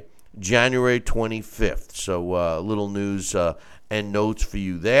Thursday, January 25th. So little news and notes for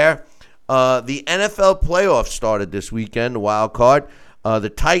you there. The NFL playoffs started this weekend, the wild card. The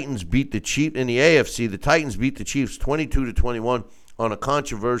Titans beat the Chiefs in the AFC. The Titans beat the Chiefs 22-21 on a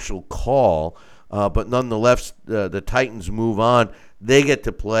controversial call. But nonetheless, the Titans move on. They get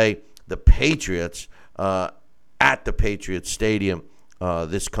to play the Patriots at the Patriots Stadium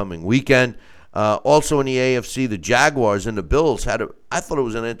this coming weekend. Also in the AFC, the Jaguars and the Bills I thought it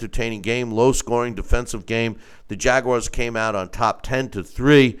was an entertaining game, low-scoring defensive game. The Jaguars came out on top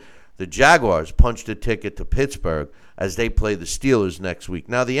 10-3. The Jaguars punched a ticket to Pittsburgh as they play the Steelers next week.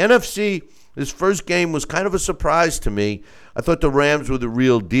 Now, the NFC, this first game was kind of a surprise to me. I thought the Rams were the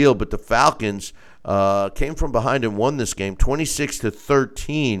real deal, but the Falcons came from behind and won this game,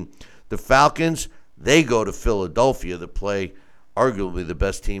 26-13. The Falcons, they go to Philadelphia to play arguably the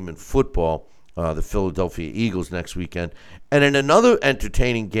best team in football, the Philadelphia Eagles, next weekend. And in another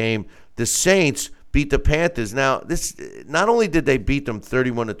entertaining game, The Saints beat the Panthers. Now, this not only did they beat them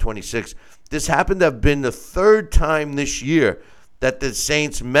 31-26, this happened to have been the third time this year that the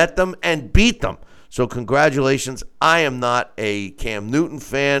Saints met them and beat them. So congratulations. I am not a Cam Newton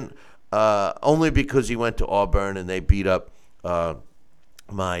fan, only because he went to Auburn and they beat up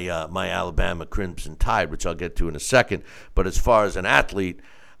my Alabama Crimson Tide, which I'll get to in a second. But as far as an athlete,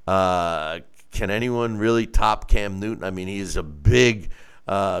 can anyone really top Cam Newton? I mean, he is a big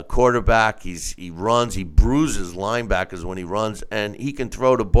quarterback. He runs. He bruises linebackers when he runs, and he can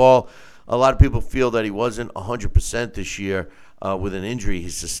throw the ball. A lot of people feel that he wasn't 100% this year with an injury he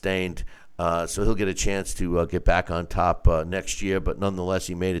sustained. So he'll get a chance to get back on top next year. But nonetheless,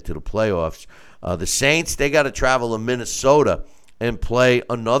 he made it to the playoffs. The Saints, they got to travel to Minnesota and play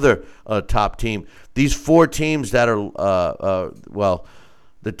another top team. These four teams that are,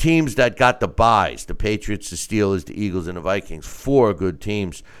 the teams that got the byes, the Patriots, the Steelers, the Eagles, and the Vikings, four good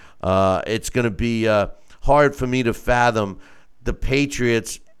teams. It's going to be hard for me to fathom the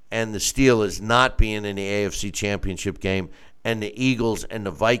Patriots and the Steelers not being in the AFC Championship game and the Eagles and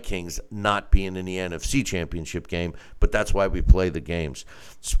the Vikings not being in the NFC Championship game, but that's why we play the games.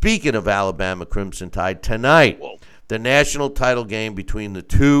 Speaking of Alabama Crimson Tide, tonight, the national title game between the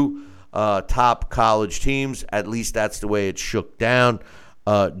two top college teams, at least that's the way it shook down.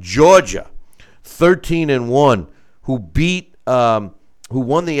 Georgia, 13-1, who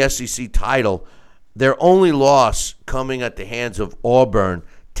won the SEC title. Their only loss coming at the hands of Auburn,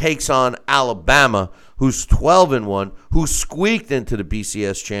 takes on Alabama, who's 12-1, who squeaked into the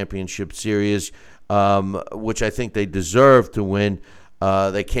BCS Championship Series, which I think they deserve to win.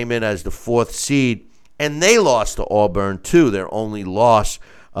 They came in as the 4th seed, and they lost to Auburn, too, their only loss.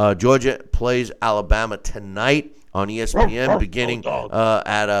 Georgia plays Alabama tonight on ESPN beginning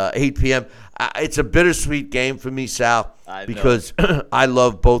at 8 p.m. It's a bittersweet game for me, Sal, because I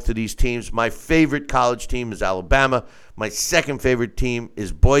love both of these teams. My favorite college team is Alabama. My second favorite team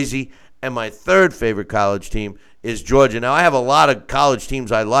is Boise. And my third favorite college team is Georgia. Now, I have a lot of college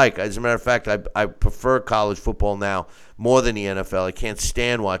teams I like. As a matter of fact, I prefer college football now more than the NFL. I can't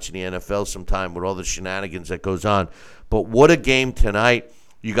stand watching the NFL sometime with all the shenanigans that goes on. But what a game tonight.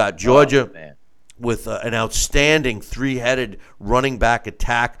 You got Georgia with an outstanding three-headed running back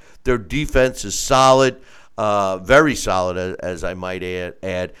attack. Their defense is solid, very solid, as I might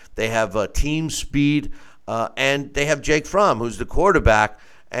add. They have team speed, and they have Jake Fromm, who's the quarterback.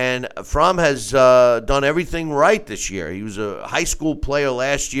 And Fromm has done everything right this year. He was a high school player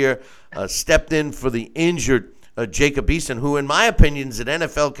last year, stepped in for the injured Jacob Eason, who, in my opinion, is an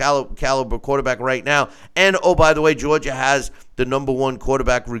NFL caliber quarterback right now. And, oh, by the way, Georgia has the number one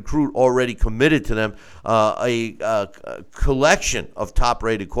quarterback recruit already committed to them, a collection of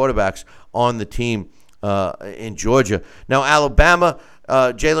top-rated quarterbacks on the team in Georgia. Now, Alabama,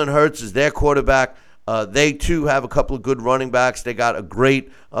 Jalen Hurts is their quarterback. They, too, have a couple of good running backs. They got a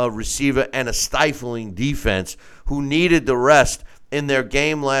great receiver and a stifling defense who needed the rest. In their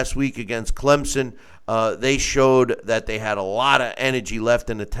game last week against Clemson, they showed that they had a lot of energy left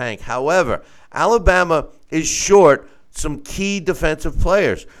in the tank. However, Alabama is short some key defensive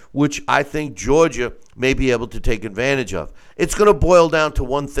players, which I think Georgia may be able to take advantage of. It's going to boil down to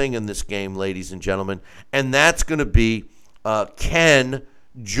one thing in this game, ladies and gentlemen, and that's going to be can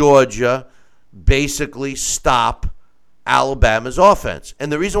Georgia basically stop Alabama's offense?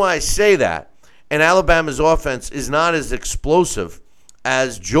 And the reason why I say that, and Alabama's offense is not as explosive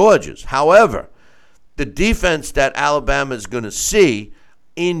as Georgia's. However, the defense that Alabama is going to see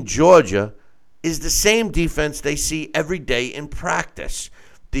in Georgia is the same defense they see every day in practice.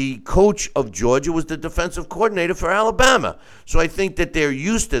 The coach of Georgia was the defensive coordinator for Alabama. So I think that they're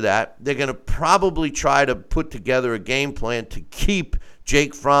used to that. They're going to probably try to put together a game plan to keep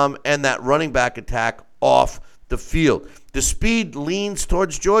Jake Fromm and that running back attack off the field. The speed leans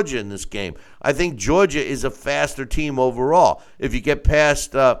towards Georgia in this game. I think Georgia is a faster team overall. If you get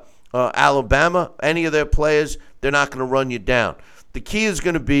past Alabama, any of their players, they're not going to run you down. The key is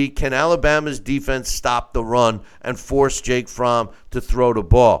going to be, can Alabama's defense stop the run and force Jake Fromm to throw the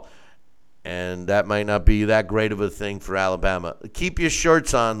ball? And that might not be that great of a thing for Alabama. Keep your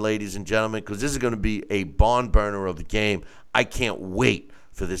shirts on, ladies and gentlemen, because this is going to be a barn burner of a game. I can't wait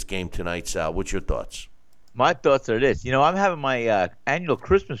for this game tonight, Sal. What's your thoughts? My thoughts are this. I'm having my annual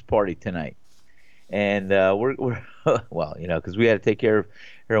Christmas party tonight. And we're well, because we had to take care of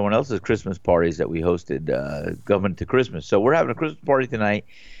everyone else's Christmas parties that we hosted going to Christmas. So we're having a Christmas party tonight,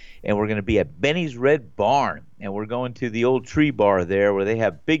 and we're going to be at Benny's Red Barn. And we're going to the old Tree Bar there where they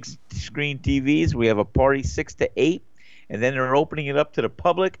have big screen TVs. We have a party 6 to 8, and then they're opening it up to the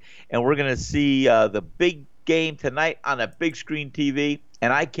public. And we're going to see the big game tonight on a big screen TV.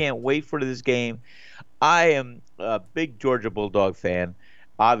 and I can't wait for this game. I am a big Georgia Bulldog fan,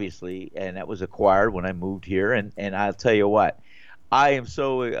 obviously, and that was acquired when I moved here. And I'll tell you what, I am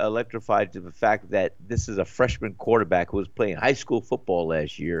so electrified to the fact that this is a freshman quarterback who was playing high school football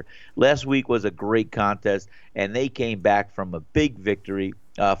last year. Last week was a great contest, and they came back from a big victory,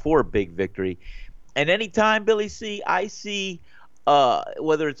 for a big victory. And anytime, Billy C., I see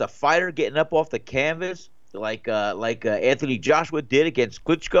whether it's a fighter getting up off the canvas like Anthony Joshua did against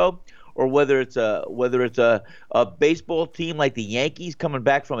Klitschko, or whether it's a baseball team like the Yankees coming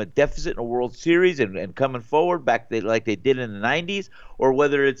back from a deficit in a World Series and coming forward like they did in the 90s, or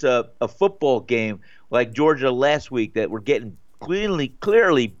whether it's a football game like Georgia last week that we're getting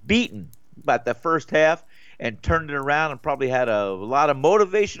clearly beaten about the first half and turned it around and probably had a lot of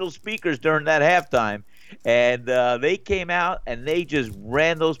motivational speakers during that halftime. And they came out and they just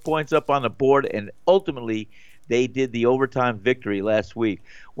ran those points up on the board, and ultimately they did the overtime victory last week.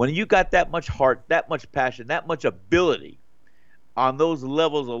 When you got that much heart, that much passion, that much ability on those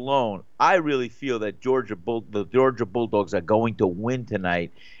levels alone, I really feel that the Georgia Bulldogs are going to win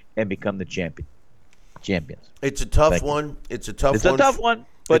tonight and become the champions. It's a tough one. It's a tough one,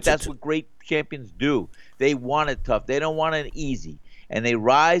 but that's what great champions do. They want it tough. They don't want it easy, and they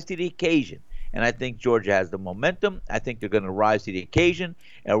rise to the occasion. And I think Georgia has the momentum. I think they're going to rise to the occasion,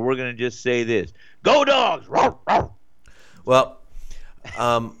 and we're going to just say this: Go Dogs! Roar, roar. Well,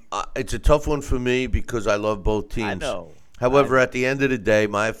 it's a tough one for me because I love both teams. I know. However, at the end of the day,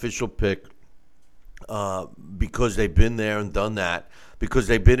 my official pick, because they've been there and done that, because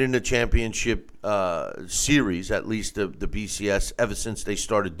they've been in the championship series, at least the BCS, ever since they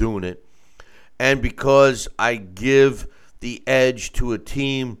started doing it, and because I give the edge to a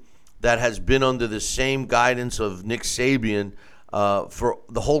team that has been under the same guidance of Nick Saban for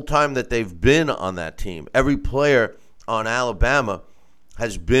the whole time that they've been on that team. Every player on Alabama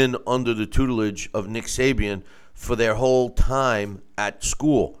has been under the tutelage of Nick Saban for their whole time at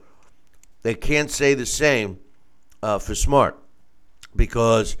school. They can't say the same for Smart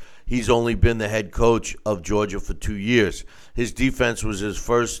because he's only been the head coach of Georgia for 2 years. His defense was his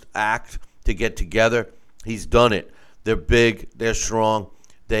first act to get together. He's done it. They're big. They're strong.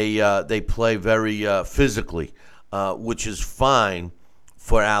 They play very physically, which is fine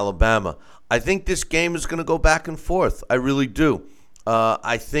for Alabama. I think this game is going to go back and forth. I really do.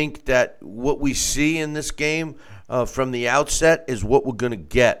 I think that what we see in this game from the outset is what we're going to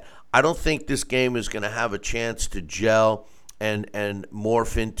get. I don't think this game is going to have a chance to gel and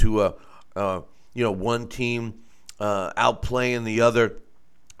morph into a one team outplaying the other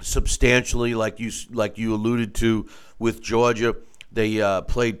substantially, like you alluded to with Georgia. They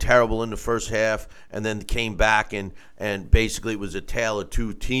played terrible in the first half and then came back and basically it was a tale of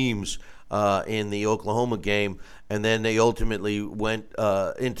two teams in the Oklahoma game. And then they ultimately went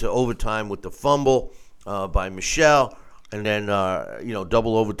into overtime with the fumble by Michelle and then,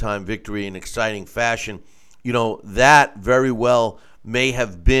 double overtime victory in exciting fashion. That very well may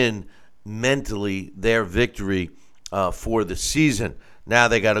have been mentally their victory for the season. Now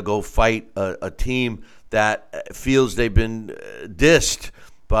they got to go fight a team that feels they've been dissed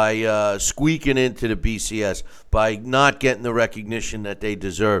by squeaking into the BCS, by not getting the recognition that they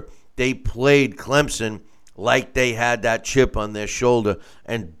deserve. They played Clemson like they had that chip on their shoulder,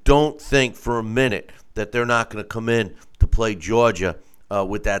 and don't think for a minute that they're not going to come in to play Georgia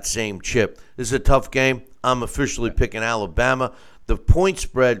with that same chip. This is a tough game. I'm officially picking Alabama. The point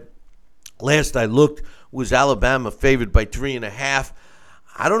spread, last I looked, was Alabama favored by 3.5.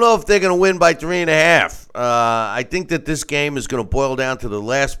 I don't know if they're going to win by 3.5. I think that this game is going to boil down to the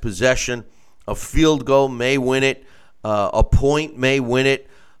last possession. A field goal may win it. A point may win it.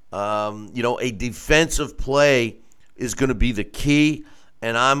 A defensive play is going to be the key.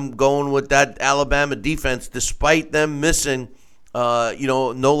 And I'm going with that Alabama defense, despite them missing,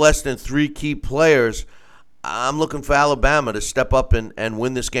 no less than 3 key players. I'm looking for Alabama to step up and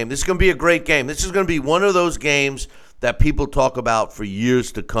win this game. This is going to be a great game. This is going to be one of those games that people talk about for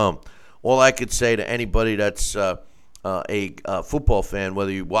years to come. All I could say to anybody that's a football fan,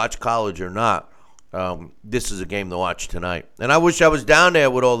 whether you watch college or not, this is a game to watch tonight. And I wish I was down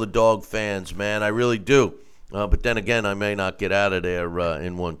there with all the Dog fans, man. I really do. But then again, I may not get out of there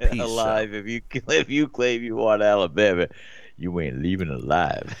in one piece. Alive. If you claim you want Alabama, you ain't leaving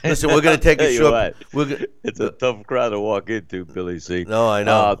alive. Listen, we're going to take a short. It's a tough crowd to walk into, Billy C. No, I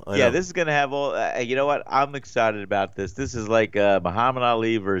know. This is going to have all. You know what? I'm excited about this. This is like Muhammad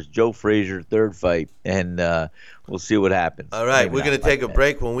Ali versus Joe Frazier, third fight, and we'll see what happens. All right, we're going to take a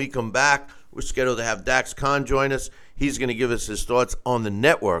break. When we come back, we're scheduled to have Dax Khan join us. He's going to give us his thoughts on the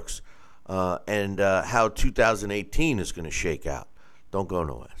networks and how 2018 is going to shake out. Don't go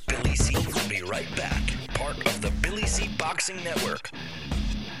nowhere. Billy C will be right back. Part of the Billy C Boxing Network.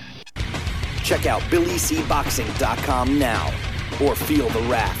 Check out BillyCBoxing.com now, or feel the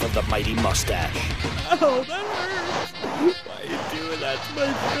wrath of the mighty mustache. Oh, that hurts. Why are you doing that to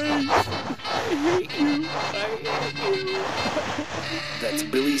my face? I hate you. I hate you. That's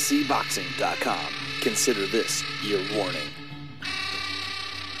BillyCBoxing.com. Consider this your warning.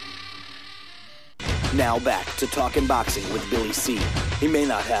 Now back to Talkin' Boxing with Billy C. He may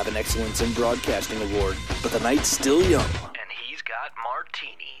not have an Excellence in Broadcasting award, but the night's still young. And he's got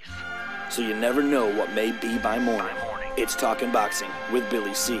martinis. So you never know what may be by morning. It's Talkin' Boxing with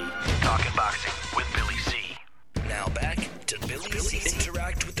Billy C. Talking Boxing with Billy C. Now back to Billy C.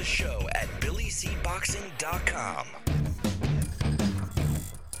 Interact with the show at BillyCBoxing.com.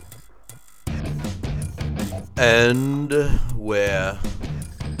 And we're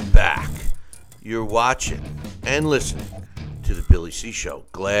back. You're watching and listening to the Billy C Show.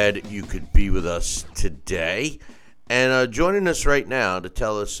 Glad you could be with us today. And joining us right now to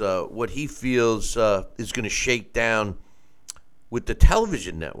tell us what he feels is going to shake down with the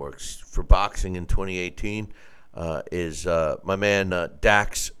television networks for boxing in 2018 is my man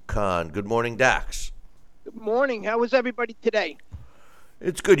Dax Khan. Good morning, Dax. Good morning. How was everybody today?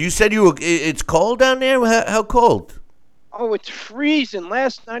 It's good. You said it's cold down there? How cold? Oh, it's freezing.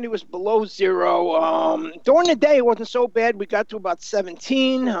 Last night it was below zero. During the day it wasn't so bad. We got to about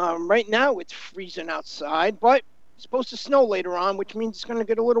 17. Right now it's freezing outside, but it's supposed to snow later on, which means it's going to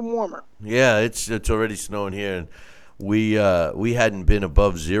get a little warmer. Yeah, it's already snowing here, and we hadn't been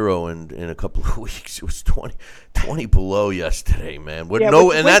above zero in a couple of weeks. It was 20 below yesterday, man.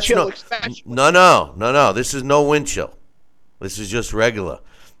 Yeah, and that's no. This is no wind chill. This is just regular.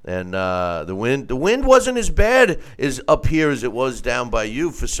 And the wind wasn't as bad as up here as it was down by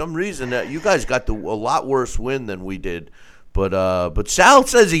you. For some reason, that you guys got a lot worse wind than we did. But Sal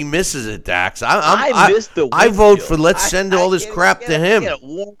says he misses it, Dax. I miss the wind I vote chill. for let's send all this crap to him. Get a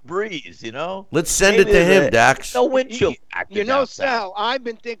warm breeze, you know. Let's send it to him, Dax. No wind chill. You know, Sal, I've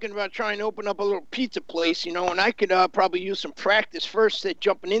been thinking about trying to open up a little pizza place, you know, and I could probably use some practice first at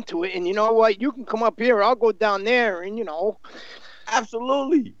jumping into it. And you know what? You can come up here. I'll go down there, and you know.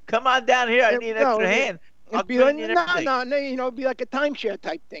 Absolutely. Come on down here. I need an extra hand. I'll be like, you no, you know, it'd be like a timeshare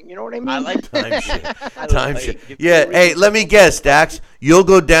type thing. You know what I mean? I like Timeshare. Timeshare. Yeah. Hey, let me guess, Dax. You'll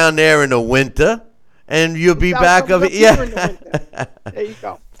go down there in the winter, and you'll be back of it. Yeah. There you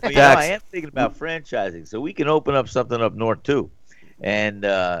go. Well, you know, I am thinking about franchising, so we can open up something up north too. And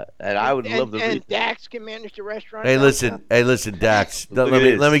I would love to. And Dax can manage the restaurant. Hey, listen, Dax.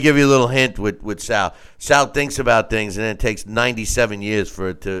 let me give you a little hint with Sal. Sal thinks about things, and then it takes 97 years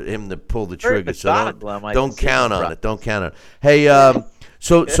for him to pull the trigger. So don't count on it. Don't count on it. Hey,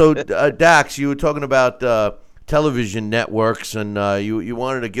 so Dax, you were talking about television networks, and you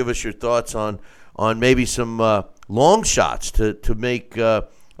wanted to give us your thoughts on maybe some long shots to make a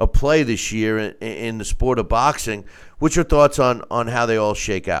play this year in the sport of boxing. What's your thoughts on how they all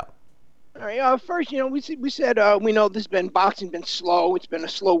shake out? All right. First, you know, we said we know boxing been slow. It's been a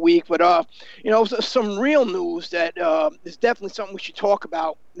slow week, but you know, some real news that is definitely something we should talk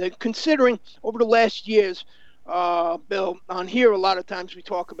about. Considering over the last years, Bill, on here a lot of times we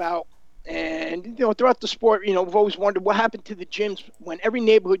talk about, and you know, throughout the sport, you know, we've always wondered what happened to the gyms when every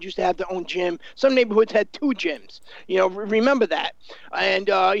neighborhood used to have their own gym. Some neighborhoods had 2 gyms. You know, remember that. And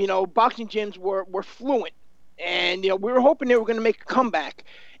you know, boxing gyms were fluent. And, you know, we were hoping they were going to make a comeback.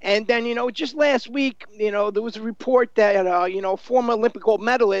 And then, you know, just last week, you know, there was a report that, you know, former Olympic gold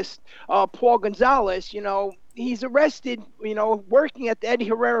medalist Paul Gonzalez, you know, he's arrested, you know, working at the Eddie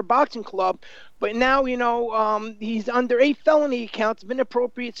Herrera Boxing Club. But now, you know, he's under 8 felony counts of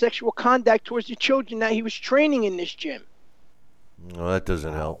inappropriate sexual conduct towards the children that he was training in this gym. Well, that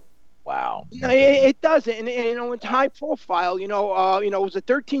doesn't help. Wow. No, it doesn't. And, you know, it's high profile. You know, it was a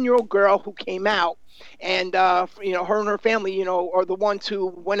 13-year-old girl who came out. And, you know, her and her family, you know, are the ones who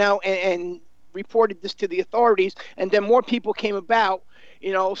went out and reported this to the authorities. And then more people came about,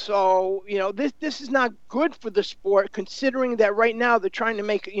 you know. So, you know, this is not good for the sport, considering that right now they're trying to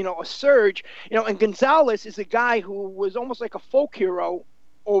make, you know, a surge. You know, and Gonzalez is a guy who was almost like a folk hero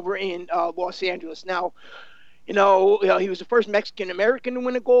over in Los Angeles. Now, you know, he was the first Mexican-American to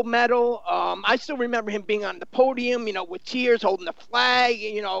win a gold medal. I still remember him being on the podium, you know, with tears, holding the flag.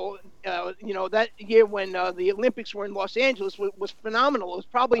 You know, that year when the Olympics were in Los Angeles was phenomenal. It was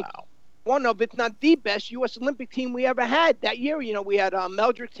probably one of, if not the best, U.S. Olympic team we ever had that year. You know, we had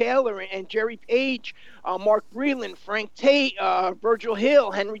Meldrick Taylor and Jerry Page, Mark Breland, Frank Tate, Virgil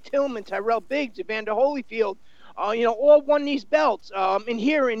Hill, Henry Tillman, Tyrell Biggs, Evander Holyfield. You know, all won these belts. And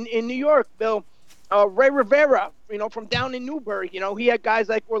here in New York, Bill, Ray Rivera, from down in Newbury, he had guys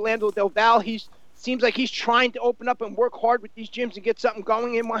like Orlando Del Valle. Seems like he's trying to open up and work hard with these gyms and get something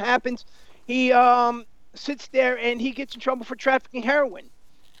going. And what happens? He sits there and he gets in trouble for trafficking heroin.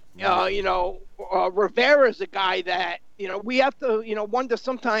 Rivera is a guy that, we have to, wonder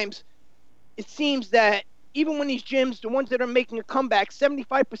sometimes. It seems that even when these gyms, the ones that are making a comeback,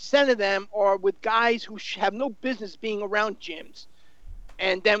 75% of them are with guys who have no business being around gyms.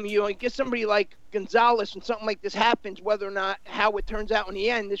 And then you get somebody like Gonzalez and something like this happens, whether or not how it turns out in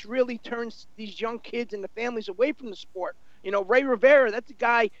the end, this really turns these young kids and the families away from the sport. Ray Rivera, that's a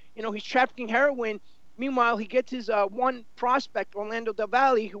guy, he's trafficking heroin. Meanwhile, he gets his one prospect, Orlando Del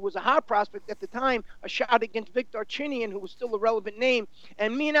Valle, who was a hot prospect at the time, a shot against Victor Chinian, who was still a relevant name.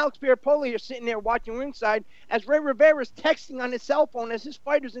 And me and Alex Pierpoli are sitting there watching ringside as Ray Rivera is texting on his cell phone as his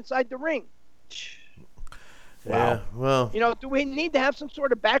fighter's inside the ring. Yeah, well, do we need to have some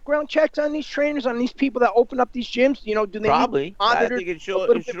sort of background checks on these trainers, on these people that open up these gyms? Do they probably? Need to monitor I think it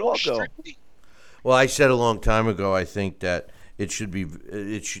should all go. Strictly? Well, I said a long time ago, I think that they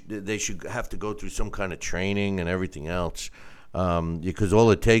should have to go through some kind of training and everything else, because all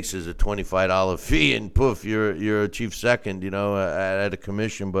it takes is a $25 fee, and poof, you're a chief second, at a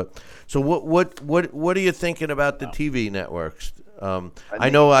commission. But so what are you thinking about the TV networks? I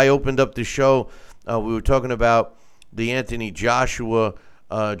know I opened up the show. We were talking about the Anthony Joshua,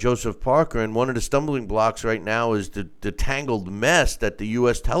 Joseph Parker, and one of the stumbling blocks right now is the tangled mess that the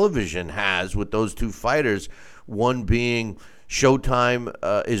U.S. television has with those two fighters, one being Showtime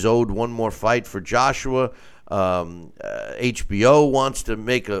is owed one more fight for Joshua. HBO wants to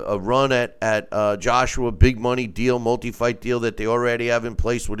make a run at Joshua, big money deal, multi-fight deal that they already have in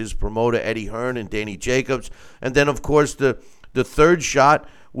place with his promoter, Eddie Hearn and Danny Jacobs. And then, of course, the third shot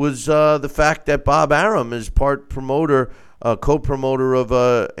was the fact that Bob Arum is part promoter, co-promoter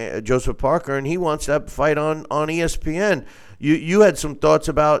of Joseph Parker, and he wants that fight on ESPN. You had some thoughts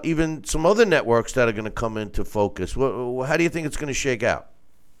about even some other networks that are going to come into focus. How do you think it's going to shake out?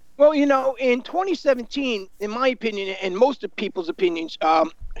 Well, in 2017, in my opinion, and most of people's opinions,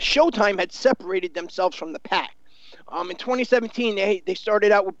 Showtime had separated themselves from the pack. In 2017, they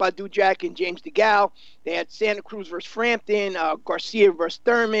started out with Badu Jack and James DeGale. They had Santa Cruz versus Frampton, Garcia versus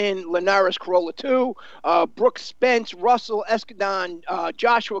Thurman, Linares Corolla 2, Brooks Spence, Russell Escadon,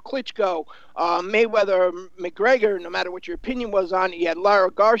 Joshua Klitschko, Mayweather McGregor. No matter what your opinion was on it, you had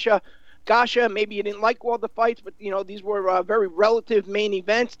Lara Garcia. Maybe you didn't like all the fights, but these were very relative main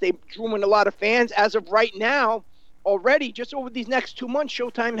events. They drew in a lot of fans. As of right now, already, just over these next 2 months,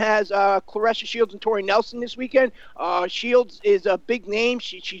 Showtime has Claressa Shields and Tori Nelson this weekend. Shields is a big name.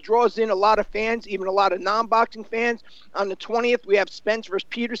 She draws in a lot of fans, even a lot of non-boxing fans. On the 20th, we have Spence versus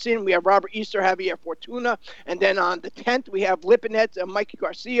Peterson. We have Robert Easter, Javier Fortuna. And then on the 10th, we have Lipinets, Mikey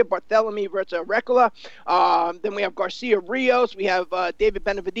Garcia, Barthélemy versus Rekola. Then we have Garcia Rios. We have David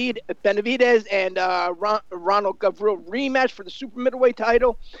Benavidez and Ronald Gavril rematch for the super middleweight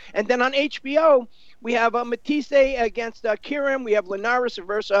title. And then on HBO, we have Matisse against Kirin. We have Linares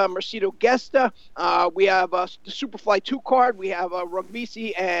versus Mercedo Gesta. We have the Superfly 2 card. We have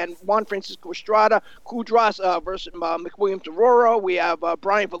Rugvisi and Juan Francisco Estrada. Kudras versus McWilliams Aurora. We have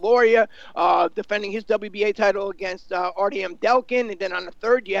Brian Valoria defending his WBA title against RDM Delkin. And then on the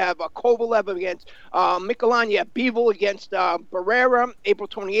third, you have Kovalev against Mikulan. You have Bivol against Barrera. April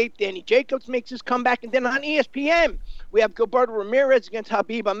 28th, Danny Jacobs makes his comeback. And then on ESPN, we have Gilberto Ramirez against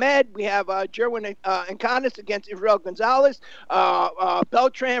Habib Ahmed. We have Jerwin Encanis against Israel Gonzalez.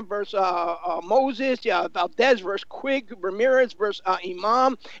 Beltran versus Moses. Valdez versus Quigg. Ramirez versus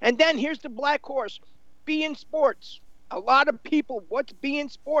Imam. And then here's the black horse, beIN Sports. A lot of people, what's beIN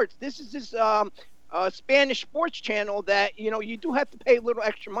Sports? This is this Spanish sports channel that you do have to pay a little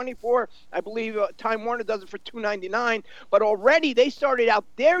extra money for. I believe Time Warner does it for $2.99. But already they started out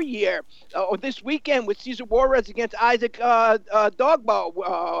their year or this weekend with Cesar Juarez against Isaac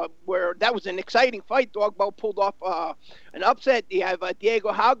Dogbo, where that was an exciting fight. Dogbo pulled off an upset. You have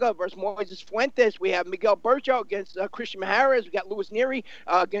Diego Haga versus Moises Fuentes. We have Miguel Burcho against Christian Maharas. We got Luis Neri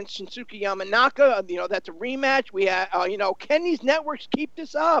against Shinsuke Yamanaka. That's a rematch. We have can these networks keep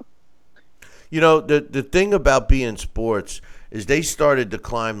this up? The thing about beIN Sports is they started to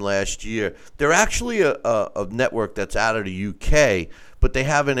climb last year. They're actually a network that's out of the UK, but they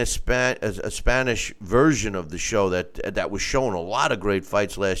have a Spanish version of the show that was showing a lot of great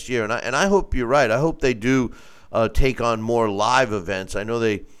fights last year. And I hope you're right. I hope they do take on more live events. I know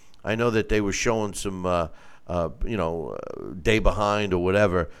that they were showing some day behind or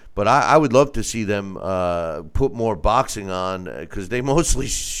whatever. But I would love to see them put more boxing on because they mostly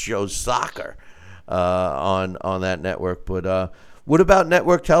show soccer on that network. But What about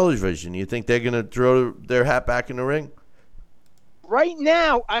network television? You think they're going to throw their hat back in the ring? Right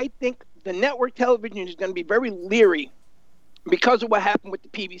now, I think the network television is going to be very leery because of what happened with the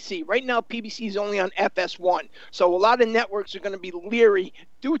PBC. Right now, PBC is only on FS1. So a lot of networks are going to be leery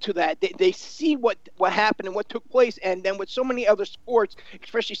due to that. They see what happened and what took place. And then with so many other sports,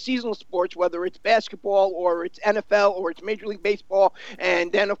 especially seasonal sports, whether it's basketball or it's NFL or it's Major League Baseball,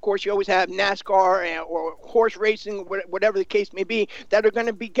 and then, of course, you always have NASCAR or horse racing, whatever the case may be, that are going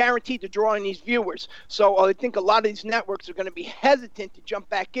to be guaranteed to draw in these viewers. So I think a lot of these networks are going to be hesitant to jump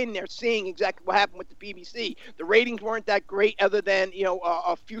back in there, seeing exactly what happened with the PBC. The ratings weren't that great other than,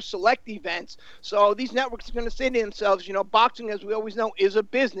 a few select events. So these networks are going to say to themselves, boxing, as we always know, is a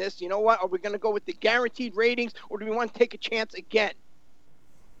business. You know what? Are we going to go with the guaranteed ratings, or do we want to take a chance again?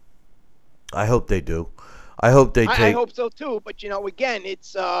 I hope they do. I hope they take. I hope so too. But again,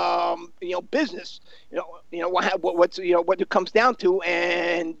 it's business. What it comes down to,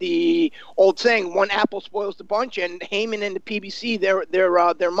 and the old saying, "One apple spoils the bunch." And Heyman and the PBC,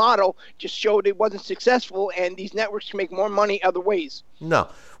 their model just showed it wasn't successful, and these networks can make more money other ways. No,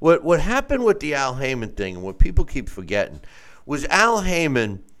 what happened with the Al Heyman thing, and what people keep forgetting, was Al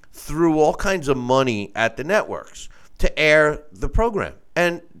Heyman threw all kinds of money at the networks to air the program,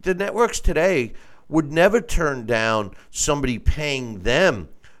 and the networks today would never turn down somebody paying them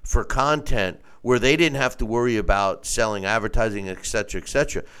for content where they didn't have to worry about selling advertising, et cetera, et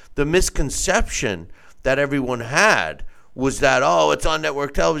cetera. The misconception that everyone had was that, it's on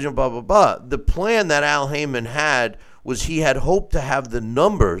network television, blah, blah, blah. The plan that Al Heyman had was he had hoped to have the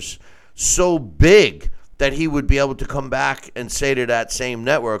numbers so big that he would be able to come back and say to that same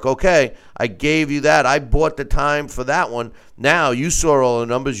network, okay, I gave you that. I bought the time for that one. Now you saw all the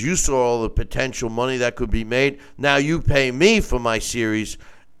numbers. You saw all the potential money that could be made. Now you pay me for my series.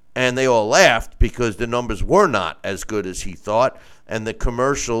 And they all laughed because the numbers were not as good as he thought. And the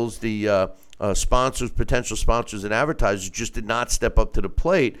commercials, the sponsors, potential sponsors and advertisers just did not step up to the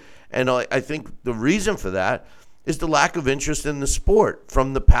plate. And I think the reason for that is the lack of interest in the sport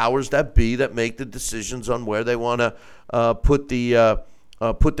from the powers that be that make the decisions on where they want to put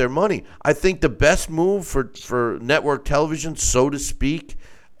their money. I think the best move for network television, so to speak,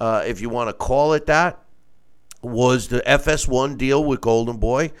 if you want to call it that, was the FS1 deal with Golden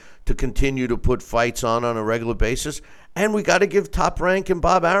Boy to continue to put fights on a regular basis. And we got to give Top Rank and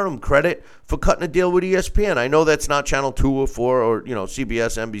Bob Arum credit for cutting a deal with ESPN. I know that's not Channel 2 or 4 or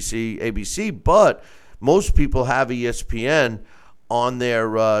CBS, NBC, ABC, but most people have ESPN on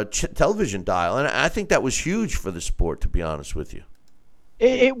their television dial, and I think that was huge for the sport, to be honest with you.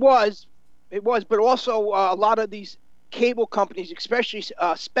 It was, but also a lot of these cable companies, especially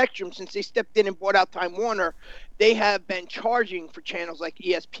Spectrum, since they stepped in and bought out Time Warner, they have been charging for channels like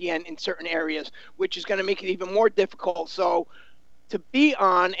ESPN in certain areas, which is going to make it even more difficult. So to be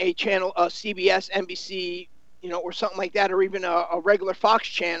on a channel, CBS, NBC, or something like that, or even a regular Fox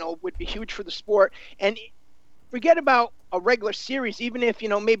channel would be huge for the sport. And forget about a regular series, even if,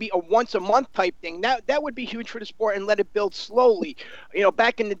 maybe a once a month type thing, that would be huge for the sport, and let it build slowly.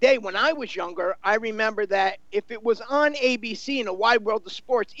 Back in the day when I was younger, I remember that if it was on ABC in a Wide World of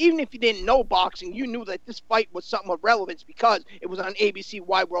Sports, even if you didn't know boxing, you knew that this fight was something of relevance because it was on ABC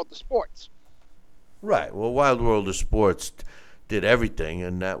Wide World of Sports. Right. Well, Wild World of Sports did everything,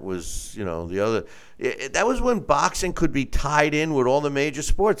 and that was, the other. That was when boxing could be tied in with all the major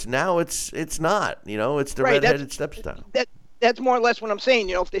sports. Now it's not. It's the redheaded stepson. That's more or less what I'm saying.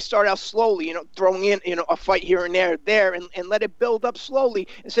 If they start out slowly, throwing in, a fight here and there, and let it build up slowly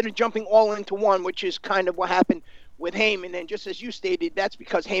instead of jumping all into one, which is kind of what happened with Heyman. And just as you stated, that's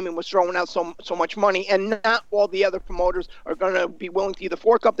because Heyman was throwing out so much money, and not all the other promoters are going to be willing to either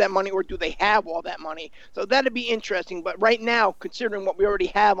fork up that money, or do they have all that money. So that'd be interesting. But right now, considering what we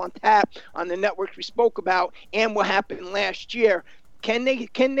already have on tap on the networks we spoke about and what happened last year, Can they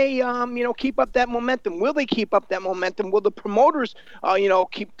keep up that momentum? Will they keep up that momentum? Will the promoters,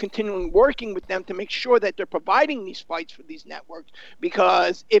 keep continuing working with them to make sure that they're providing these fights for these networks?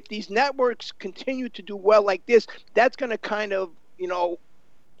 Because if these networks continue to do well like this, that's going to kind of,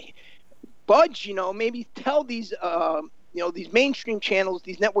 budge, maybe tell these, these mainstream channels,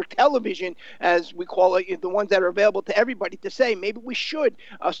 these network television, as we call it, the ones that are available to everybody, to say maybe we should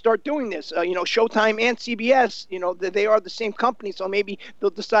start doing this. Showtime and CBS, they are the same company, so maybe they'll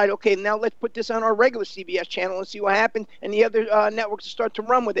decide, okay, now let's put this on our regular CBS channel and see what happens, and the other networks will start to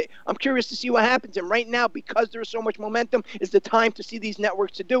run with it. I'm curious to see what happens, and right now, because there's so much momentum, is the time to see these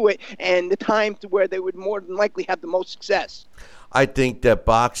networks to do it, and the time to where they would more than likely have the most success. I think that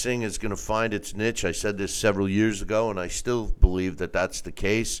boxing is going to find its niche. I said this several years ago, and I still believe that that's the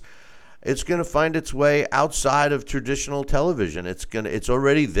case. it's going to find its way outside of traditional television. It's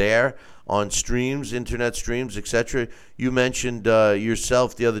already there on streams, internet streams, etc. You mentioned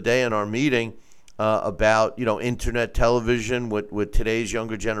yourself the other day in our meeting about internet television with today's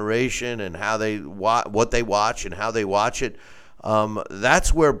younger generation and how what they watch and how they watch it.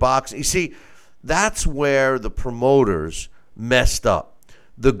 That's where boxing. You see, that's where the promoters messed up.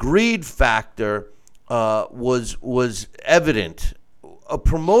 The greed factor was evident. A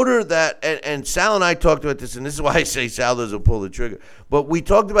promoter that, and Sal and I talked about this, and this is why I say Sal doesn't pull the trigger, but we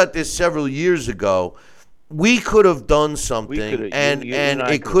talked about this several years ago. We could have done something, and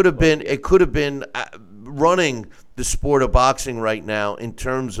it could have been running the sport of boxing right now in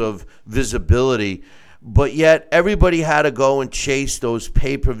terms of visibility. But yet everybody had to go and chase those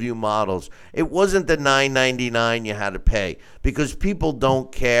pay-per-view models. It wasn't the $9.99 you had to pay, because people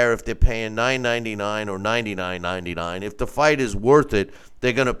don't care if they're paying $9.99 or $99.99. If the fight is worth it,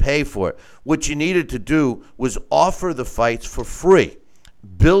 they're going to pay for it. What you needed to do was offer the fights for free.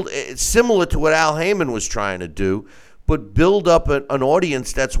 Build similar to what Al Heyman was trying to do, but build up an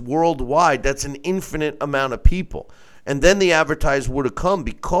audience that's worldwide. That's an infinite amount of people. And then the advertisers would have come,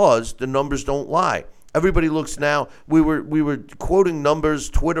 because the numbers don't lie. Everybody looks now. We were quoting numbers,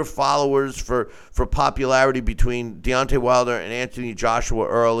 Twitter followers for popularity between Deontay Wilder and Anthony Joshua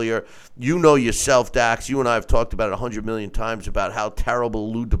earlier. You know yourself, Dax. You and I have talked about it 100 million times about how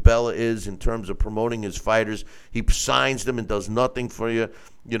terrible Lou DiBella is in terms of promoting his fighters. He signs them and does nothing for you.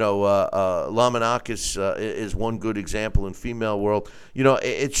 Lamanakis is one good example in female world.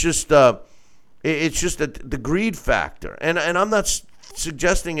 It's just the greed factor, and I'm not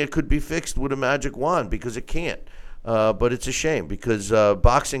suggesting it could be fixed with a magic wand, because it can't. But it's a shame, because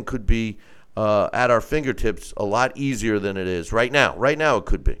boxing could be at our fingertips a lot easier than it is right now. Right now it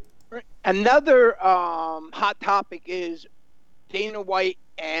could be. Another hot topic is Dana White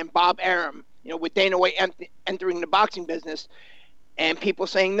and Bob Arum. With Dana White entering the boxing business, and people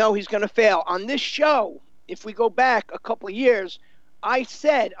saying, no, he's going to fail. On this show, if we go back a couple of years, I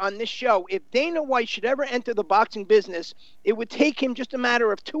said on this show, if Dana White should ever enter the boxing business, it would take him just a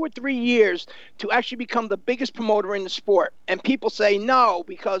matter of 2 or 3 years to actually become the biggest promoter in the sport. And people say no,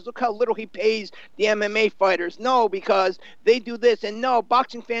 because look how little he pays the MMA fighters. No, because they do this. And no,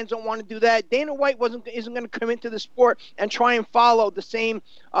 boxing fans don't want to do that. Dana White isn't going to come into the sport and try and follow the same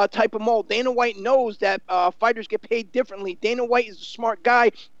type of mold. Dana White knows that fighters get paid differently. Dana White is a smart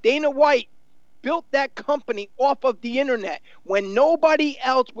guy. Dana White built that company off of the internet when nobody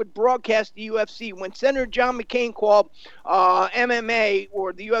else would broadcast the UFC. When Senator John McCain called MMA,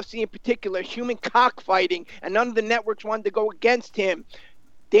 or the UFC in particular, human cockfighting, and none of the networks wanted to go against him,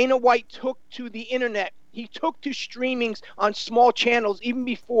 Dana White took to the internet. He took to streamings on small channels even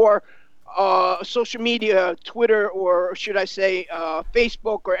before social media, Twitter, or should I say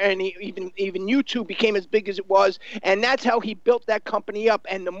Facebook, or even YouTube became as big as it was. And that's how he built that company up.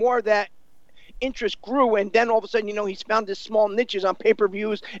 And the more that interest grew, and then all of a sudden, he's found his small niches on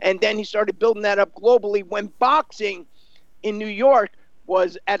pay-per-views, and then he started building that up globally. When boxing in New York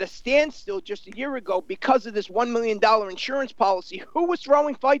was at a standstill just a year ago because of this $1 million insurance policy, who was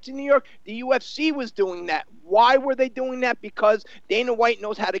throwing fights in New York? The UFC was doing that. Why were they doing that? Because Dana White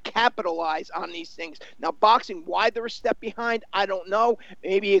knows how to capitalize on these things. Now, boxing, why they're a step behind, I don't know.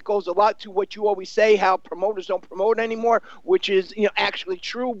 Maybe it goes a lot to what you always say, how promoters don't promote anymore, which is actually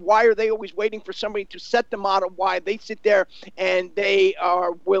true. Why are they always waiting for somebody to set the model? Why they sit there and they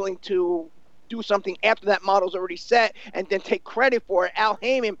are willing to do something after that model's already set and then take credit for it. Al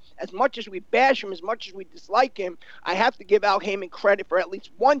Heyman, as much as we bash him, as much as we dislike him, I have to give Al Heyman credit for at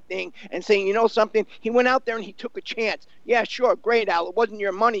least one thing, and saying, something, he went out there and he took a chance. Yeah, sure, great, Al. It wasn't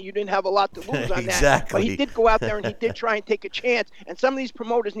your money. You didn't have a lot to lose on exactly. that. But he did go out there and he did try and take a chance. And some of these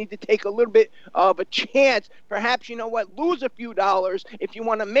promoters need to take a little bit of a chance. Perhaps, lose a few dollars if you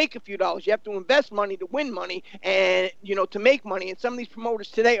want to make a few dollars. You have to invest money to win money and, to make money. And some of these promoters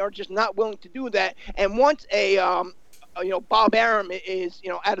today are just not willing to do that. And once Bob Arum is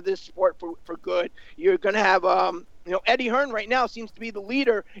out of this sport for good, you're going to have Eddie Hearn right now seems to be the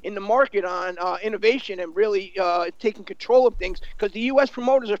leader in the market on innovation and really taking control of things, because the U.S.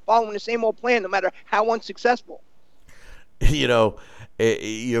 promoters are following the same old plan no matter how unsuccessful. You're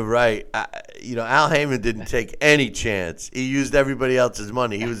right. Al Heyman didn't take any chance. He used everybody else's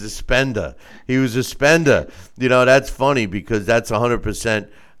money. He was a spender. That's funny, because that's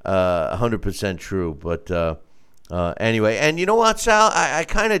 100% true. But anyway, and you know what, Sal? I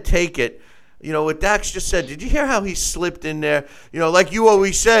kind of take it. What Dax just said. Did you hear how he slipped in there? Like you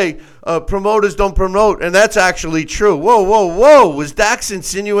always say, promoters don't promote, and that's actually true. Whoa. Was Dax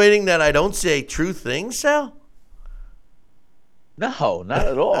insinuating that I don't say true things, Sal? No, not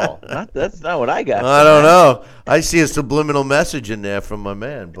at all. That's not what I got. I don't know. I see a subliminal message in there from my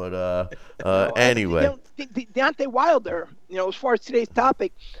man, but anyway. Deontay Wilder, as far as today's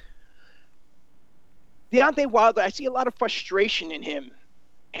topic, Deontay Wilder, I see a lot of frustration in him.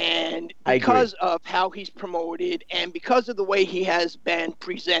 And because of how he's promoted and because of the way he has been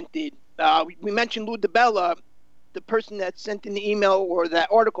presented, we mentioned Lou DiBella, the person that sent in the email or that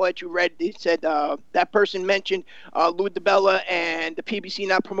article that you read. He said that person mentioned Lou DiBella and the PBC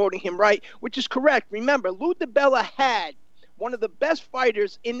not promoting him right, which is correct. Remember, Lou DiBella had one of the best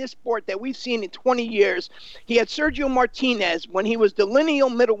fighters in this sport that we've seen in 20 years. He had Sergio Martinez when he was the lineal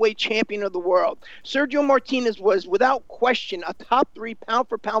middleweight champion of the world. Sergio Martinez was, without question, a top 3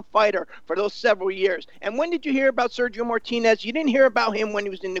 pound-for-pound fighter for those several years. And when did you hear about Sergio Martinez? You didn't hear about him when he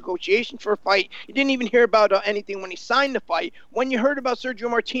was in negotiations for a fight. You didn't even hear about anything when he signed the fight. When you heard about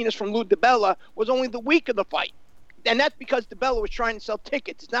Sergio Martinez from Lou DiBella was only the week of the fight. And that's because DiBella was trying to sell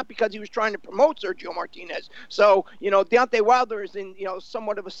tickets. It's not because he was trying to promote Sergio Martinez. So, Deontay Wilder is in,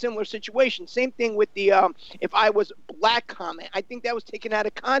 somewhat of a similar situation. Same thing with the if I was black comment. I think that was taken out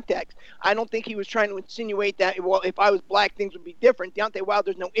of context. I don't think he was trying to insinuate that, well, if I was black, things would be different. Deontay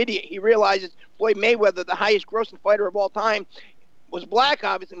Wilder's no idiot. He realizes Floyd Mayweather, the highest grossing fighter of all time, was black,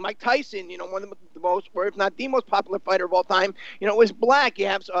 obviously. Mike Tyson, one of the most, or if not the most popular fighter of all time, is black. You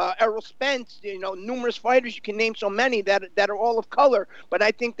have Errol Spence, numerous fighters. You can name so many that are all of color. But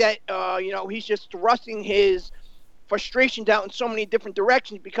I think that, he's just thrusting his frustrations out in so many different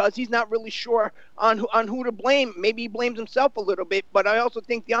directions because he's not really sure on who to blame. Maybe he blames himself a little bit, but I also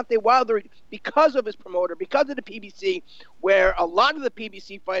think Deontay Wilder, because of his promoter, because of the PBC, where a lot of the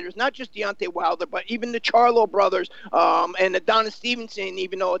PBC fighters, not just Deontay Wilder, but even the Charlo brothers and Adonis Stevenson,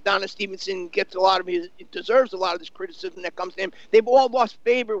 even though Adonis Stevenson deserves a lot of this criticism that comes to him, they've all lost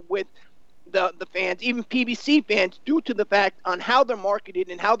favor with the fans, even PBC fans, due to the fact on how they're marketed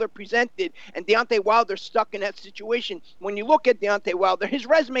and how they're presented. And Deontay Wilder's stuck in that situation. When you look at Deontay Wilder, his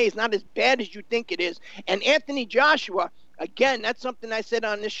resume is not as bad as you think it is. And Anthony Joshua, again, that's something I said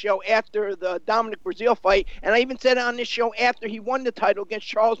on this show after the Dominic Breazeale fight, and I even said it on this show after he won the title against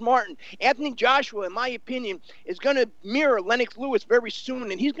Charles Martin. Anthony Joshua, in my opinion, is going to mirror Lennox Lewis very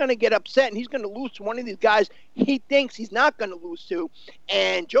soon, and he's going to get upset, and he's going to lose to one of these guys he thinks he's not going to lose to.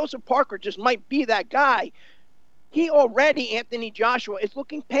 And Joseph Parker just might be that guy. Anthony Joshua, is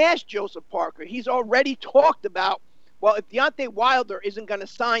looking past Joseph Parker. He's already talked about, well, if Deontay Wilder isn't going to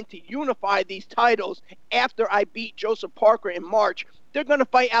sign to unify these titles after I beat Joseph Parker in March, they're going to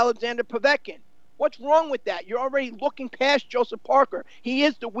fight Alexander Povetkin. What's wrong with that? You're already looking past Joseph Parker. He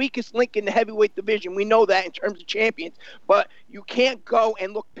is the weakest link in the heavyweight division. We know that in terms of champions. But you can't go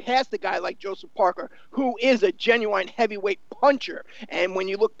and look past a guy like Joseph Parker, who is a genuine heavyweight puncher. And when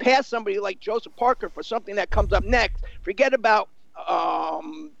you look past somebody like Joseph Parker for something that comes up next, forget about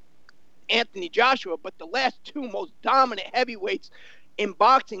Anthony Joshua, but the last two most dominant heavyweights in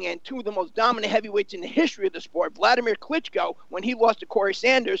boxing and two of the most dominant heavyweights in the history of the sport, Vladimir Klitschko when he lost to Corey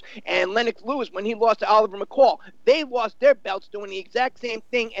Sanders and Lennox Lewis when he lost to Oliver McCall. They lost their belts doing the exact same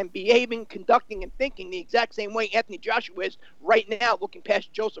thing and behaving, conducting, and thinking the exact same way Anthony Joshua is right now, looking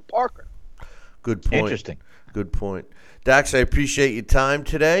past Joseph Parker. Good point. Interesting. Good point. Dax, I appreciate your time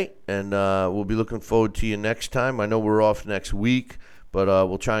today, and we'll be looking forward to you next time. I know we're off next week, but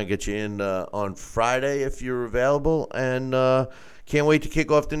we'll try and get you in on Friday if you're available, and can't wait to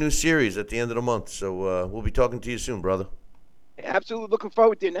kick off the new series at the end of the month. So we'll be talking to you soon, brother. Absolutely looking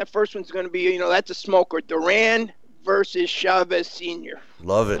forward to it. And that first one's going to be, that's a smoker. Duran versus Chavez Sr.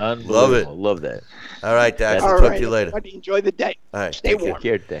 Love it. Love it. Love that. All right, Dax. All We'll talk right, to you later. everybody. Enjoy the day. All right. Stay warm. Take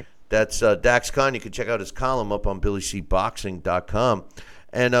care, Dax. That's Dax Khan. You can check out his column up on BillyCBoxing.com.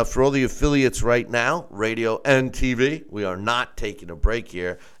 And for all the affiliates right now, radio and TV, we are not taking a break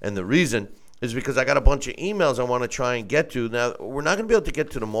here. And the reason is because I got a bunch of emails I want to try and get to. Now, we're not going to be able to get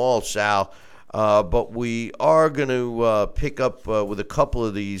to them all, Sal, but we are going to pick up with a couple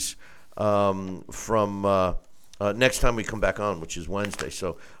of these from next time we come back on, which is Wednesday.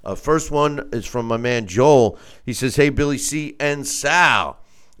 So first one is from my man Joel. He says, hey, Billy C. and Sal,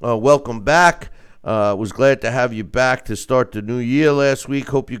 welcome back. Was glad to have you back to start the new year last week.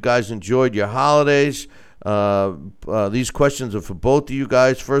 Hope you guys enjoyed your holidays. These questions are for both of you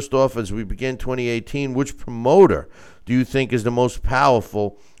guys. First off, as we begin 2018, which promoter do you think is the most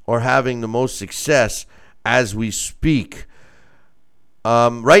powerful or having the most success as we speak?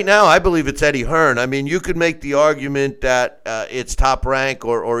 Right now, I believe it's Eddie Hearn. I mean, you could make the argument that it's Top Rank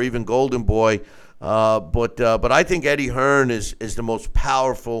or even Golden Boy, but I think Eddie Hearn is the most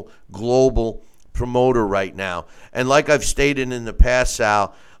powerful global promoter right now. And like I've stated in the past,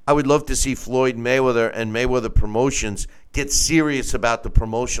 Sal, I would love to see Floyd Mayweather and Mayweather Promotions get serious about the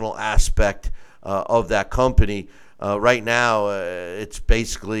promotional aspect of that company. Right now, it's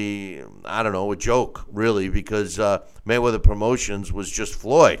basically, I don't know, a joke, really, because Mayweather Promotions was just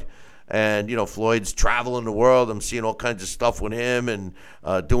Floyd. And, Floyd's traveling the world. I'm seeing all kinds of stuff with him and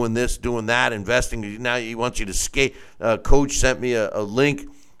doing this, doing that, investing. Now he wants you to skate. Coach sent me a link.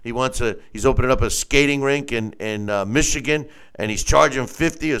 He's opening up a skating rink in Michigan, and he's charging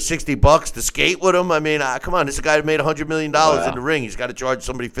 $50 or $60 to skate with him. I mean, come on, this is a guy who made $100 million in the ring. He's got to charge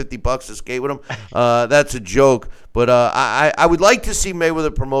somebody $50 to skate with him. That's a joke. But I would like to see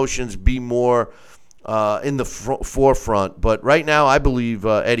Mayweather Promotions be more in the forefront. But right now, I believe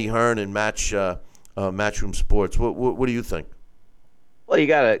Eddie Hearn and Matchroom Sports. What do you think? Well, you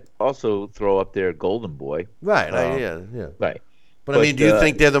got to also throw up there Golden Boy. Right. Yeah. Right. But I mean, do you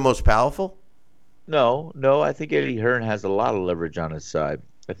think they're the most powerful? No. I think Eddie Hearn has a lot of leverage on his side.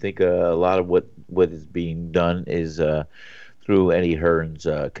 I think a lot of what is being done is through Eddie Hearn's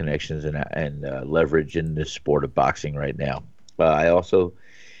connections and leverage in the sport of boxing right now. I also,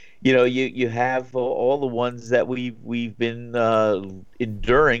 you have all the ones that we've been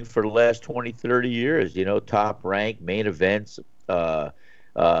enduring for the last 20, 30 years. Top rank, main events.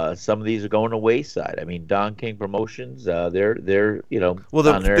 Some of these are going to wayside. I mean, Don King Promotions, they're Well,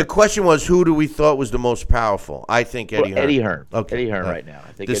 the question was, who do we thought was the most powerful? I think Eddie Hearn. Eddie Hearn. Okay. Eddie Hearn right now.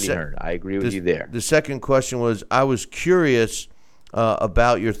 I think Eddie Hearn. I agree with you there. The second question was, I was curious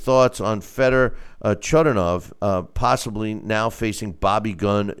about your thoughts on Fedor Chudinov possibly now facing Bobby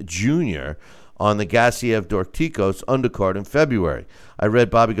Gunn Jr. on the Gassiev-Dorticos undercard in February. I read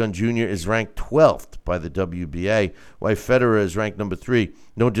Bobby Gunn Jr. is ranked 12th by the WBA, while Federer is ranked number 3.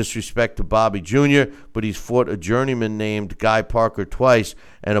 No disrespect to Bobby Jr., but he's fought a journeyman named Guy Parker twice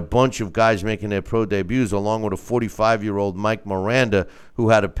and a bunch of guys making their pro debuts, along with a 45-year-old Mike Miranda, who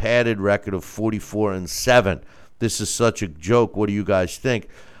had a padded record of 44-7. This is such a joke. What do you guys think?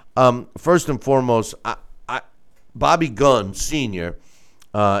 First and foremost, Bobby Gunn Sr.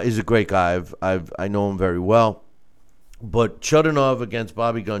 Is a great guy. I know him very well. But Chudinov against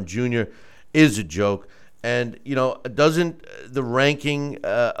Bobby Gunn Jr. is a joke. And, doesn't the ranking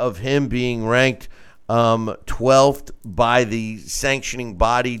of him being ranked 12th by the sanctioning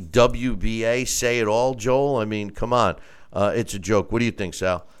body WBA say it all, Joel? I mean, come on. It's a joke. What do you think,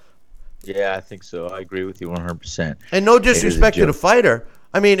 Sal? Yeah, I think so. I agree with you 100%. And no disrespect to the fighter.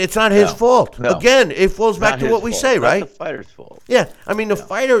 I mean, it's not his fault. No. Again, it falls back to what we say, right? It's not the fighter's fault. Yeah. I mean, the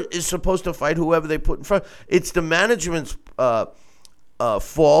fighter is supposed to fight whoever they put in front. It's the management's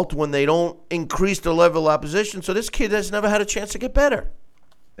fault when they don't increase the level of opposition. So this kid has never had a chance to get better.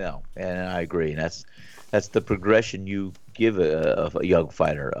 No, and I agree. And that's the progression you give a young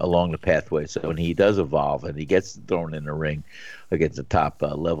fighter along the pathway. So when he does evolve and he gets thrown in the ring against a top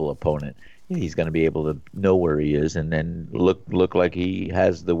level opponent, he's going to be able to know where he is and then look like he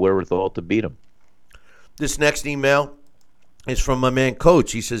has the wherewithal to beat him. This next email is from my man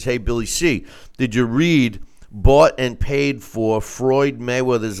Coach. He says, "Hey, Billy C, did you read bought and paid for Floyd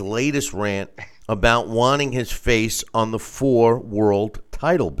Mayweather's latest rant about wanting his face on the 4 world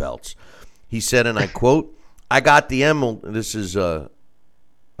title belts? He said, and I quote, I got the emerald." This is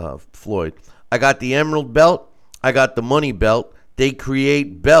Floyd. "I got the emerald belt. I got the money belt. They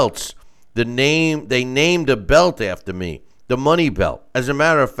create belts. They named a belt after me, the money belt. As a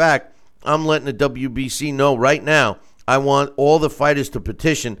matter of fact, I'm letting the WBC know right now, I want all the fighters to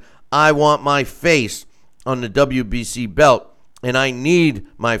petition. I want my face on the WBC belt, and I need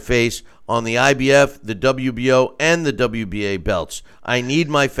my face on the IBF, the WBO, and the WBA belts. I need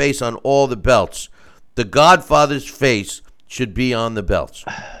my face on all the belts. The Godfather's face should be on the belts."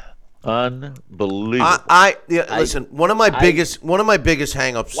 Unbelievable. Listen. One of my biggest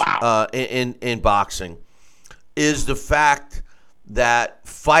hangups in boxing is the fact that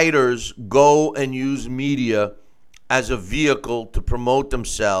fighters go and use media as a vehicle to promote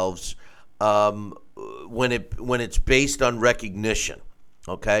themselves when it's based on recognition.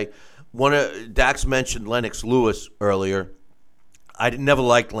 Okay, Dax mentioned Lennox Lewis earlier. I never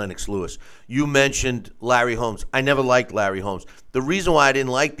liked Lennox Lewis. You mentioned Larry Holmes. I never liked Larry Holmes. The reason why I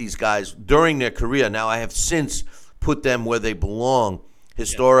didn't like these guys during their career, now I have since put them where they belong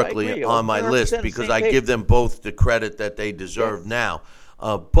historically on my list because I give them both the credit that they deserve now.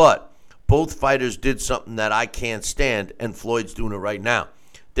 But both fighters did something that I can't stand, and Floyd's doing it right now.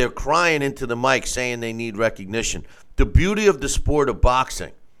 They're crying into the mic saying they need recognition. The beauty of the sport of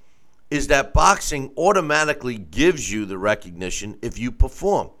boxing is that boxing automatically gives you the recognition if you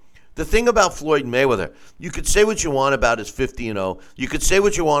perform. The thing about Floyd Mayweather, you could say what you want about his 50-0. You could say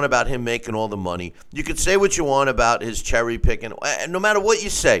what you want about him making all the money. You could say what you want about his cherry picking. And no matter what you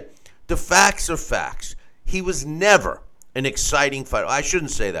say, the facts are facts. He was never an exciting fighter. I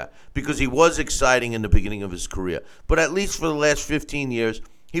shouldn't say that because he was exciting in the beginning of his career. But at least for the last 15 years,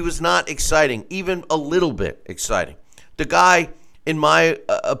 he was not exciting, even a little bit exciting. The guy, in my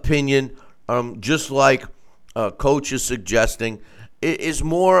opinion, just like Coach is suggesting, is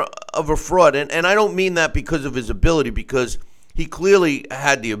more of a fraud. And I don't mean that because of his ability, because he clearly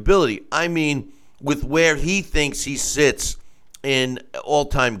had the ability. I mean with where he thinks he sits in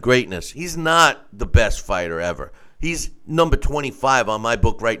all-time greatness. He's not the best fighter ever. He's number 25 on my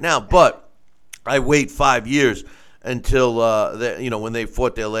book right now, but I wait 5 years until when they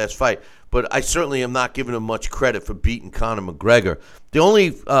fought their last fight. But I certainly am not giving him much credit for beating Conor McGregor. The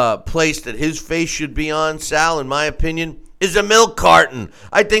only place that his face should be on, Sal, in my opinion, is a milk carton.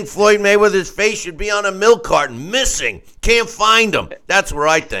 I think Floyd Mayweather's face should be on a milk carton, missing. Can't find him. That's where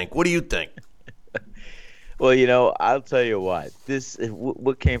I think. What do you think? Well, I'll tell you what.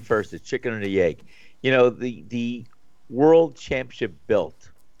 What came first, the chicken or the egg? The World Championship belt,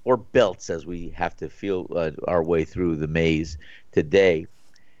 or belts as we have to feel our way through the maze today,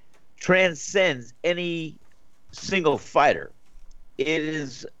 transcends any single fighter. It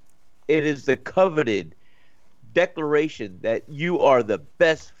is the coveted declaration that you are the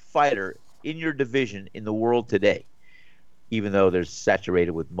best fighter in your division in the world today, even though they're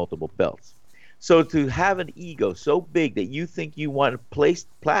saturated with multiple belts. So to have an ego so big that you think you want to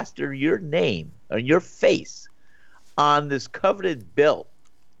plaster your name or your face on this coveted belt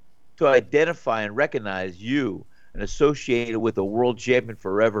to identify and recognize you and associate it with a world champion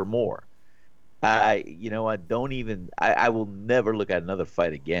forevermore. I will never look at another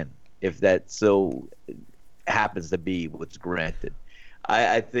fight again if that so happens to be what's granted.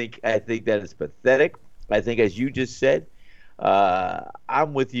 I think that is pathetic. I think, as you just said,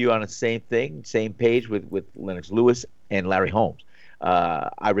 I'm with you on the same page with Lennox Lewis and Larry Holmes.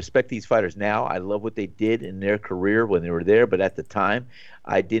 I respect these fighters now. I love what they did in their career when they were there, but at the time,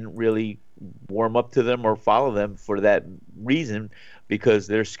 I didn't really warm up to them or follow them for that reason, because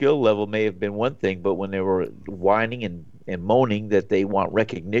their skill level may have been one thing, but when they were whining and moaning that they want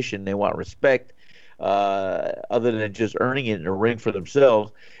recognition, they want respect, other than just earning it in a ring for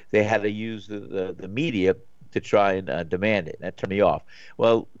themselves, they had to use the media to try and demand it. That turned me off.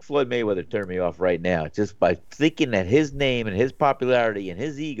 Well, Floyd Mayweather turned me off right now just by thinking that his name and his popularity and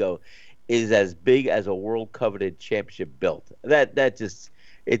his ego is as big as a world coveted championship belt. That just,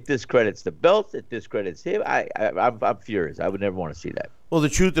 it discredits the belt. It discredits him. I'm furious. I would never want to see that. Well, the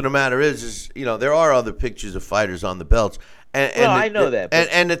truth of the matter is there are other pictures of fighters on the belts. I know that.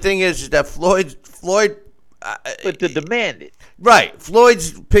 And the thing is that Floyd. But to demand it. Right.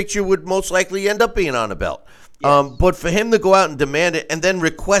 Floyd's picture would most likely end up being on a belt. Yes. But for him to go out and demand it and then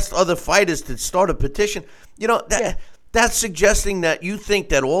request other fighters to start a petition, that's suggesting that you think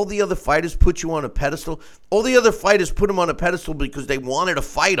that all the other fighters put you on a pedestal. All the other fighters put him on a pedestal because they wanted to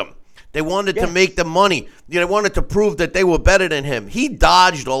fight him. They wanted to make the money. They wanted to prove that they were better than him. He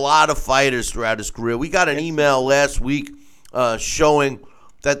dodged a lot of fighters throughout his career. We got an email last week showing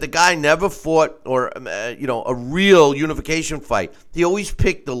that the guy never fought a real unification fight. He always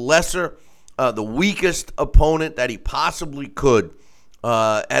picked the lesser, the weakest opponent that he possibly could,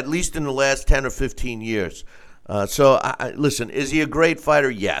 at least in the last 10 or 15 years. Listen, is he a great fighter?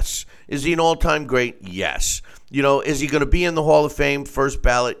 Yes. Is he an all-time great? Yes. Is he going to be in the Hall of Fame, first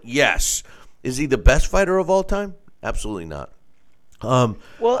ballot? Yes. Is he the best fighter of all time? Absolutely not. Go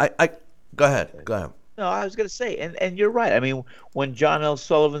ahead. No, I was going to say, and you're right. I mean, when John L.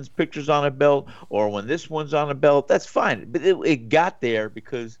 Sullivan's picture's on a belt or when this one's on a belt, that's fine. But it got there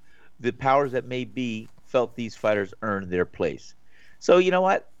because the powers that may be felt these fighters earned their place. So you know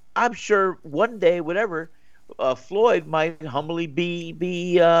what? I'm sure one day, Floyd might humbly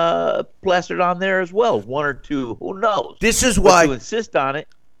be plastered on there as well. One or two, who knows? This is why to insist on it.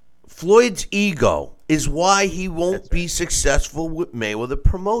 Floyd's ego is why he won't be successful with Mayweather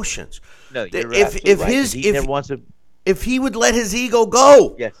Promotions. No, you're absolutely right. If he would let his ego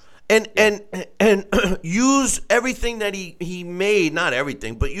go, yes, and use everything that he made, not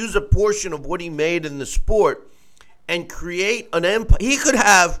everything, but use a portion of what he made in the sport and create an empire. He could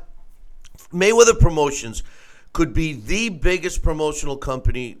have Mayweather Promotions could be the biggest promotional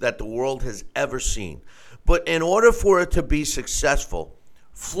company that the world has ever seen. But in order for it to be successful,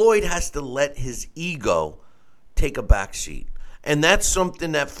 Floyd has to let his ego take a back seat. And that's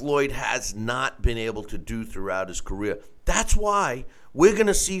something that Floyd has not been able to do throughout his career. That's why we're going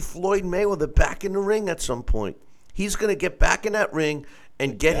to see Floyd Mayweather back in the ring at some point. He's going to get back in that ring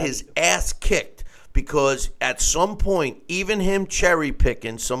and get his ass kicked, because at some point, even him cherry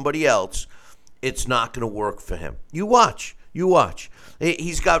picking somebody else, it's not going to work for him. You watch.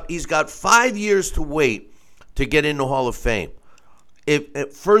 He's got 5 years to wait to get in the Hall of Fame.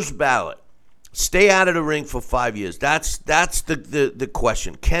 If first ballot, stay out of the ring for 5 years. That's the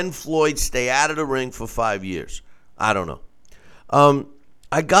question. Can Floyd stay out of the ring for 5 years? I don't know.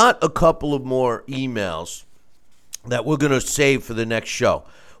 I got a couple of more emails that we're going to save for the next show.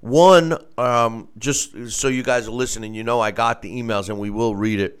 One, just so you guys are listening, you know I got the emails and we will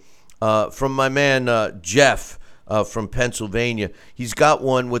read it, from my man Jeff from Pennsylvania. He's got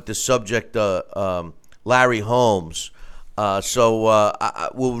one with the subject Larry Holmes. So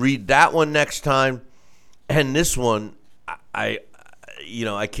we'll read that one next time. And this one, I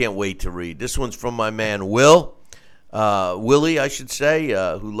can't wait to read. This one's from my man Willie, I should say,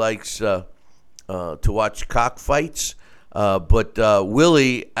 who likes to watch cockfights. But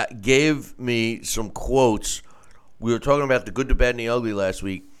Willie gave me some quotes. We were talking about the good, the bad, and the ugly last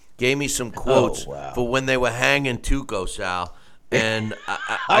week. Gave me some quotes for when they were hanging Tuco, Sal. And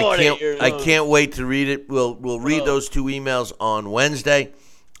I can't wait to read it. We'll read those two emails on Wednesday.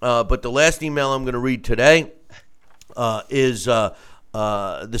 But the last email I'm going to read today is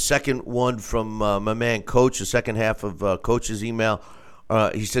the second one from my man Coach, the second half of Coach's email.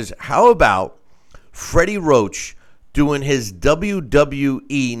 He says, how about Freddie Roach doing his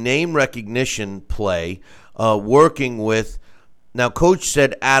WWE name recognition play, working with, now Coach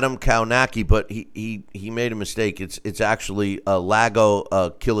said Adam Kaunaki, but he made a mistake. It's actually Lago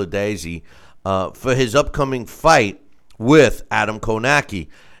Kiladaisy for his upcoming fight with Adam Kaunaki.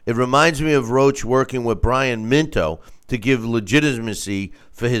 It reminds me of Roach working with Brian Minto to give legitimacy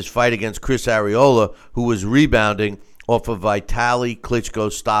for his fight against Chris Arreola, who was rebounding off of Vitaly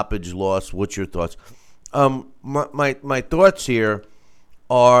Klitschko's stoppage loss. What's your thoughts? My thoughts here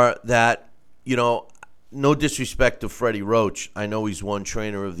are that, no disrespect to Freddie Roach. I know he's won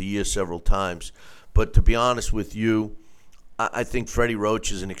Trainer of the Year several times. But to be honest with you, I think Freddie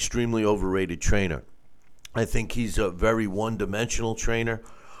Roach is an extremely overrated trainer. I think he's a very one-dimensional trainer.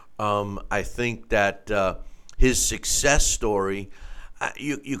 I think that his success story,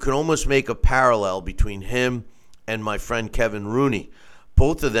 you can almost make a parallel between him and my friend Kevin Rooney.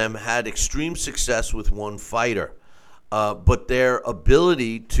 Both of them had extreme success with one fighter. But their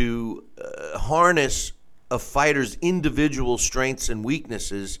ability to harness a fighter's individual strengths and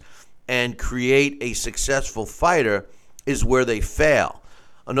weaknesses and create a successful fighter is where they fail.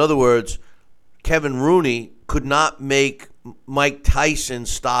 In other words, Kevin Rooney could not make Mike Tyson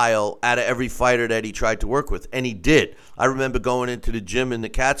style out of every fighter that he tried to work with, and he did. I remember going into the gym in the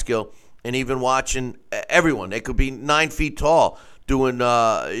Catskill and even watching everyone. They could be 9 feet tall doing,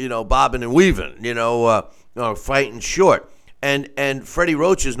 bobbing and weaving, fighting short. And Freddie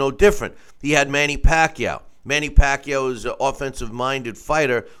Roach is no different. He had Manny Pacquiao. Manny Pacquiao is an offensive-minded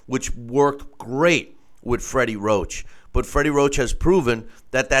fighter, which worked great with Freddie Roach. But Freddie Roach has proven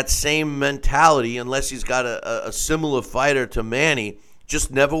that same mentality, unless he's got a similar fighter to Manny,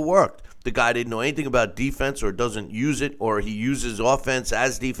 just never worked. The guy didn't know anything about defense or doesn't use it, or he uses offense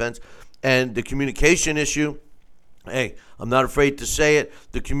as defense. And the communication issue, hey, I'm not afraid to say it,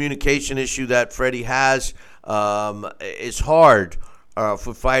 the communication issue that Freddie has is hard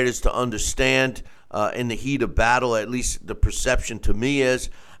for fighters to understand in the heat of battle, at least the perception to me is.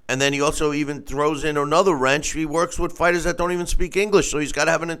 And then he also even throws in another wrench. He works with fighters that don't even speak English, so he's got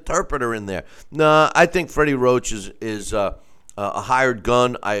to have an interpreter in there. No, I think Freddie Roach is a hired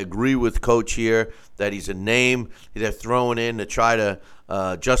gun. I agree with Coach here that he's a name they're throwing in to try to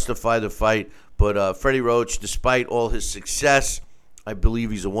justify the fight. But Freddie Roach, despite all his success, I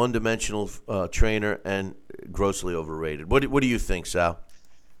believe he's a one-dimensional trainer and grossly overrated. What do you think, Sal?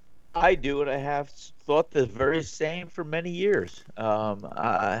 I do, and I have thought the very same for many years.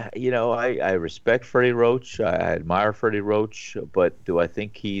 I respect Freddie Roach. I admire Freddie Roach, but do I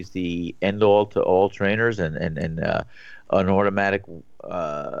think he's the end-all to all trainers and an automatic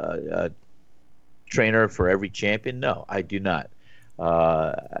trainer for every champion? No, I do not.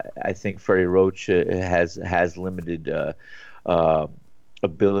 I think Freddie Roach has limited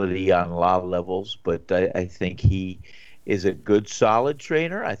ability on a lot of levels, but I think he is a good, solid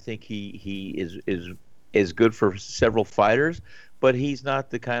trainer. I think he is good for several fighters, but he's not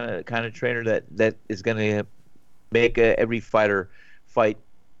the kind of trainer that is going to make every fighter fight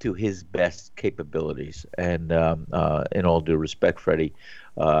to his best capabilities. And in all due respect, Freddie,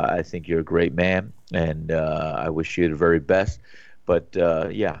 I think you're a great man, and I wish you the very best. But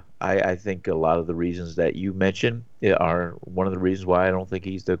I think a lot of the reasons that you mentioned are one of the reasons why I don't think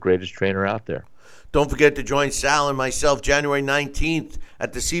he's the greatest trainer out there. Don't forget to join Sal and myself January 19th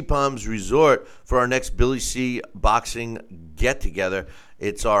at the Sea Palms Resort for our next Billy C. Boxing get-together.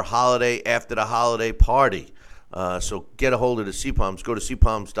 It's our holiday after the holiday party. So get a hold of the Sea Palms. Go to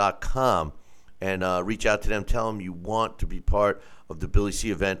seapalms.com and reach out to them. Tell them you want to be part of the Billy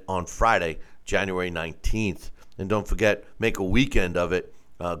C event on Friday, January 19th. And don't forget, make a weekend of it.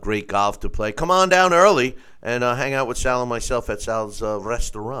 Great golf to play. Come on down early and hang out with Sal and myself at Sal's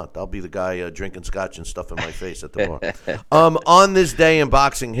restaurant. I'll be the guy drinking scotch and stuff in my face at the bar. On this day in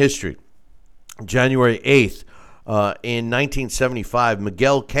boxing history, January 8th, in 1975,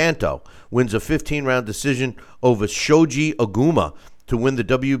 Miguel Canto wins a 15-round decision over Shoji Aguma to win the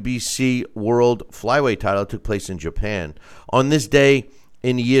WBC World Flyweight title. It took place in Japan. On this day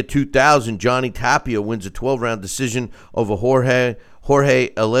in the year 2000, Johnny Tapia wins a 12-round decision over Jorge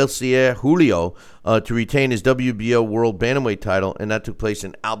Eliezer Julio to retain his WBO World Bantamweight title, and that took place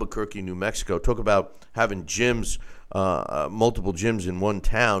in Albuquerque, New Mexico. Talk about having gyms, multiple gyms in one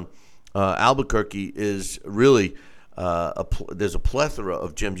town. Albuquerque is really there's a plethora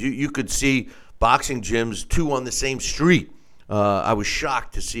of gyms. You could see boxing gyms, two on the same street. I was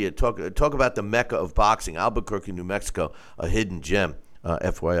shocked to see it. Talk about the mecca of boxing, Albuquerque, New Mexico, a hidden gem.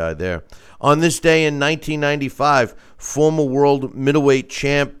 FYI there. On this day in 1995, former world middleweight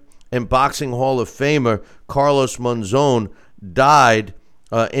champ and Boxing Hall of Famer Carlos Monzon died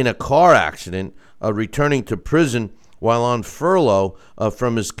in a car accident, returning to prison while on furlough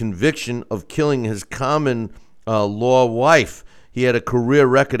from his conviction of killing his common law wife. He had a career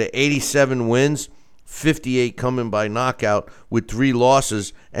record of 87 wins, 58 coming by knockout, with 3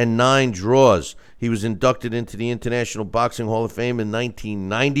 losses and 9 draws. He was inducted into the International Boxing Hall of Fame in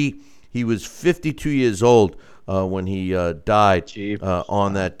 1990. He was 52 years old when he died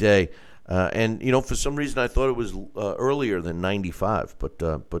on that day. And, you know, for some reason I thought it was earlier than 95.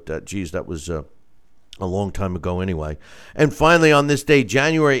 But geez, that was a long time ago anyway. And finally, on this day,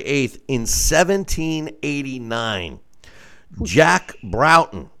 January 8th, in 1789, Jack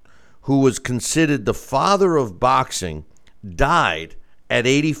Broughton, who was considered the father of boxing, died at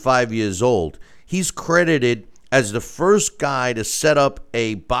 85 years old. He's credited as the first guy to set up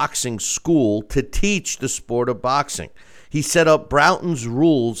a boxing school to teach the sport of boxing. He set up Broughton's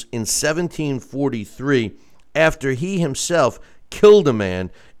rules in 1743 after he himself killed a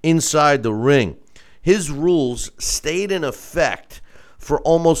man inside the ring. His rules stayed in effect for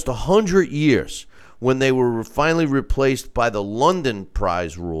almost 100 years when they were finally replaced by the London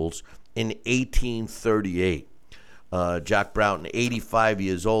Prize rules in 1838. Jack Broughton, 85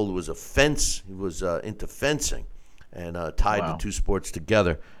 years old, was he was into fencing and tied the two sports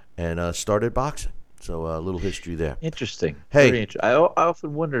together and started boxing. So a little history there. Interesting. Hey, very I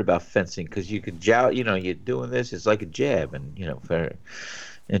often wondered about fencing because you could you're doing this, it's like a jab, and very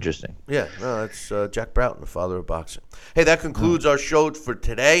interesting. Yeah, no, that's Jack Broughton, the father of boxing. Hey, that concludes our show for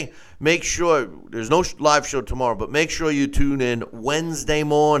today. Make sure there's no live show tomorrow, but make sure you tune in Wednesday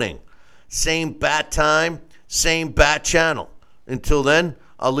morning, same bat time. Same bat channel. Until then,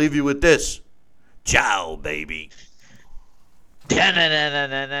 I'll leave you with this. Ciao, baby.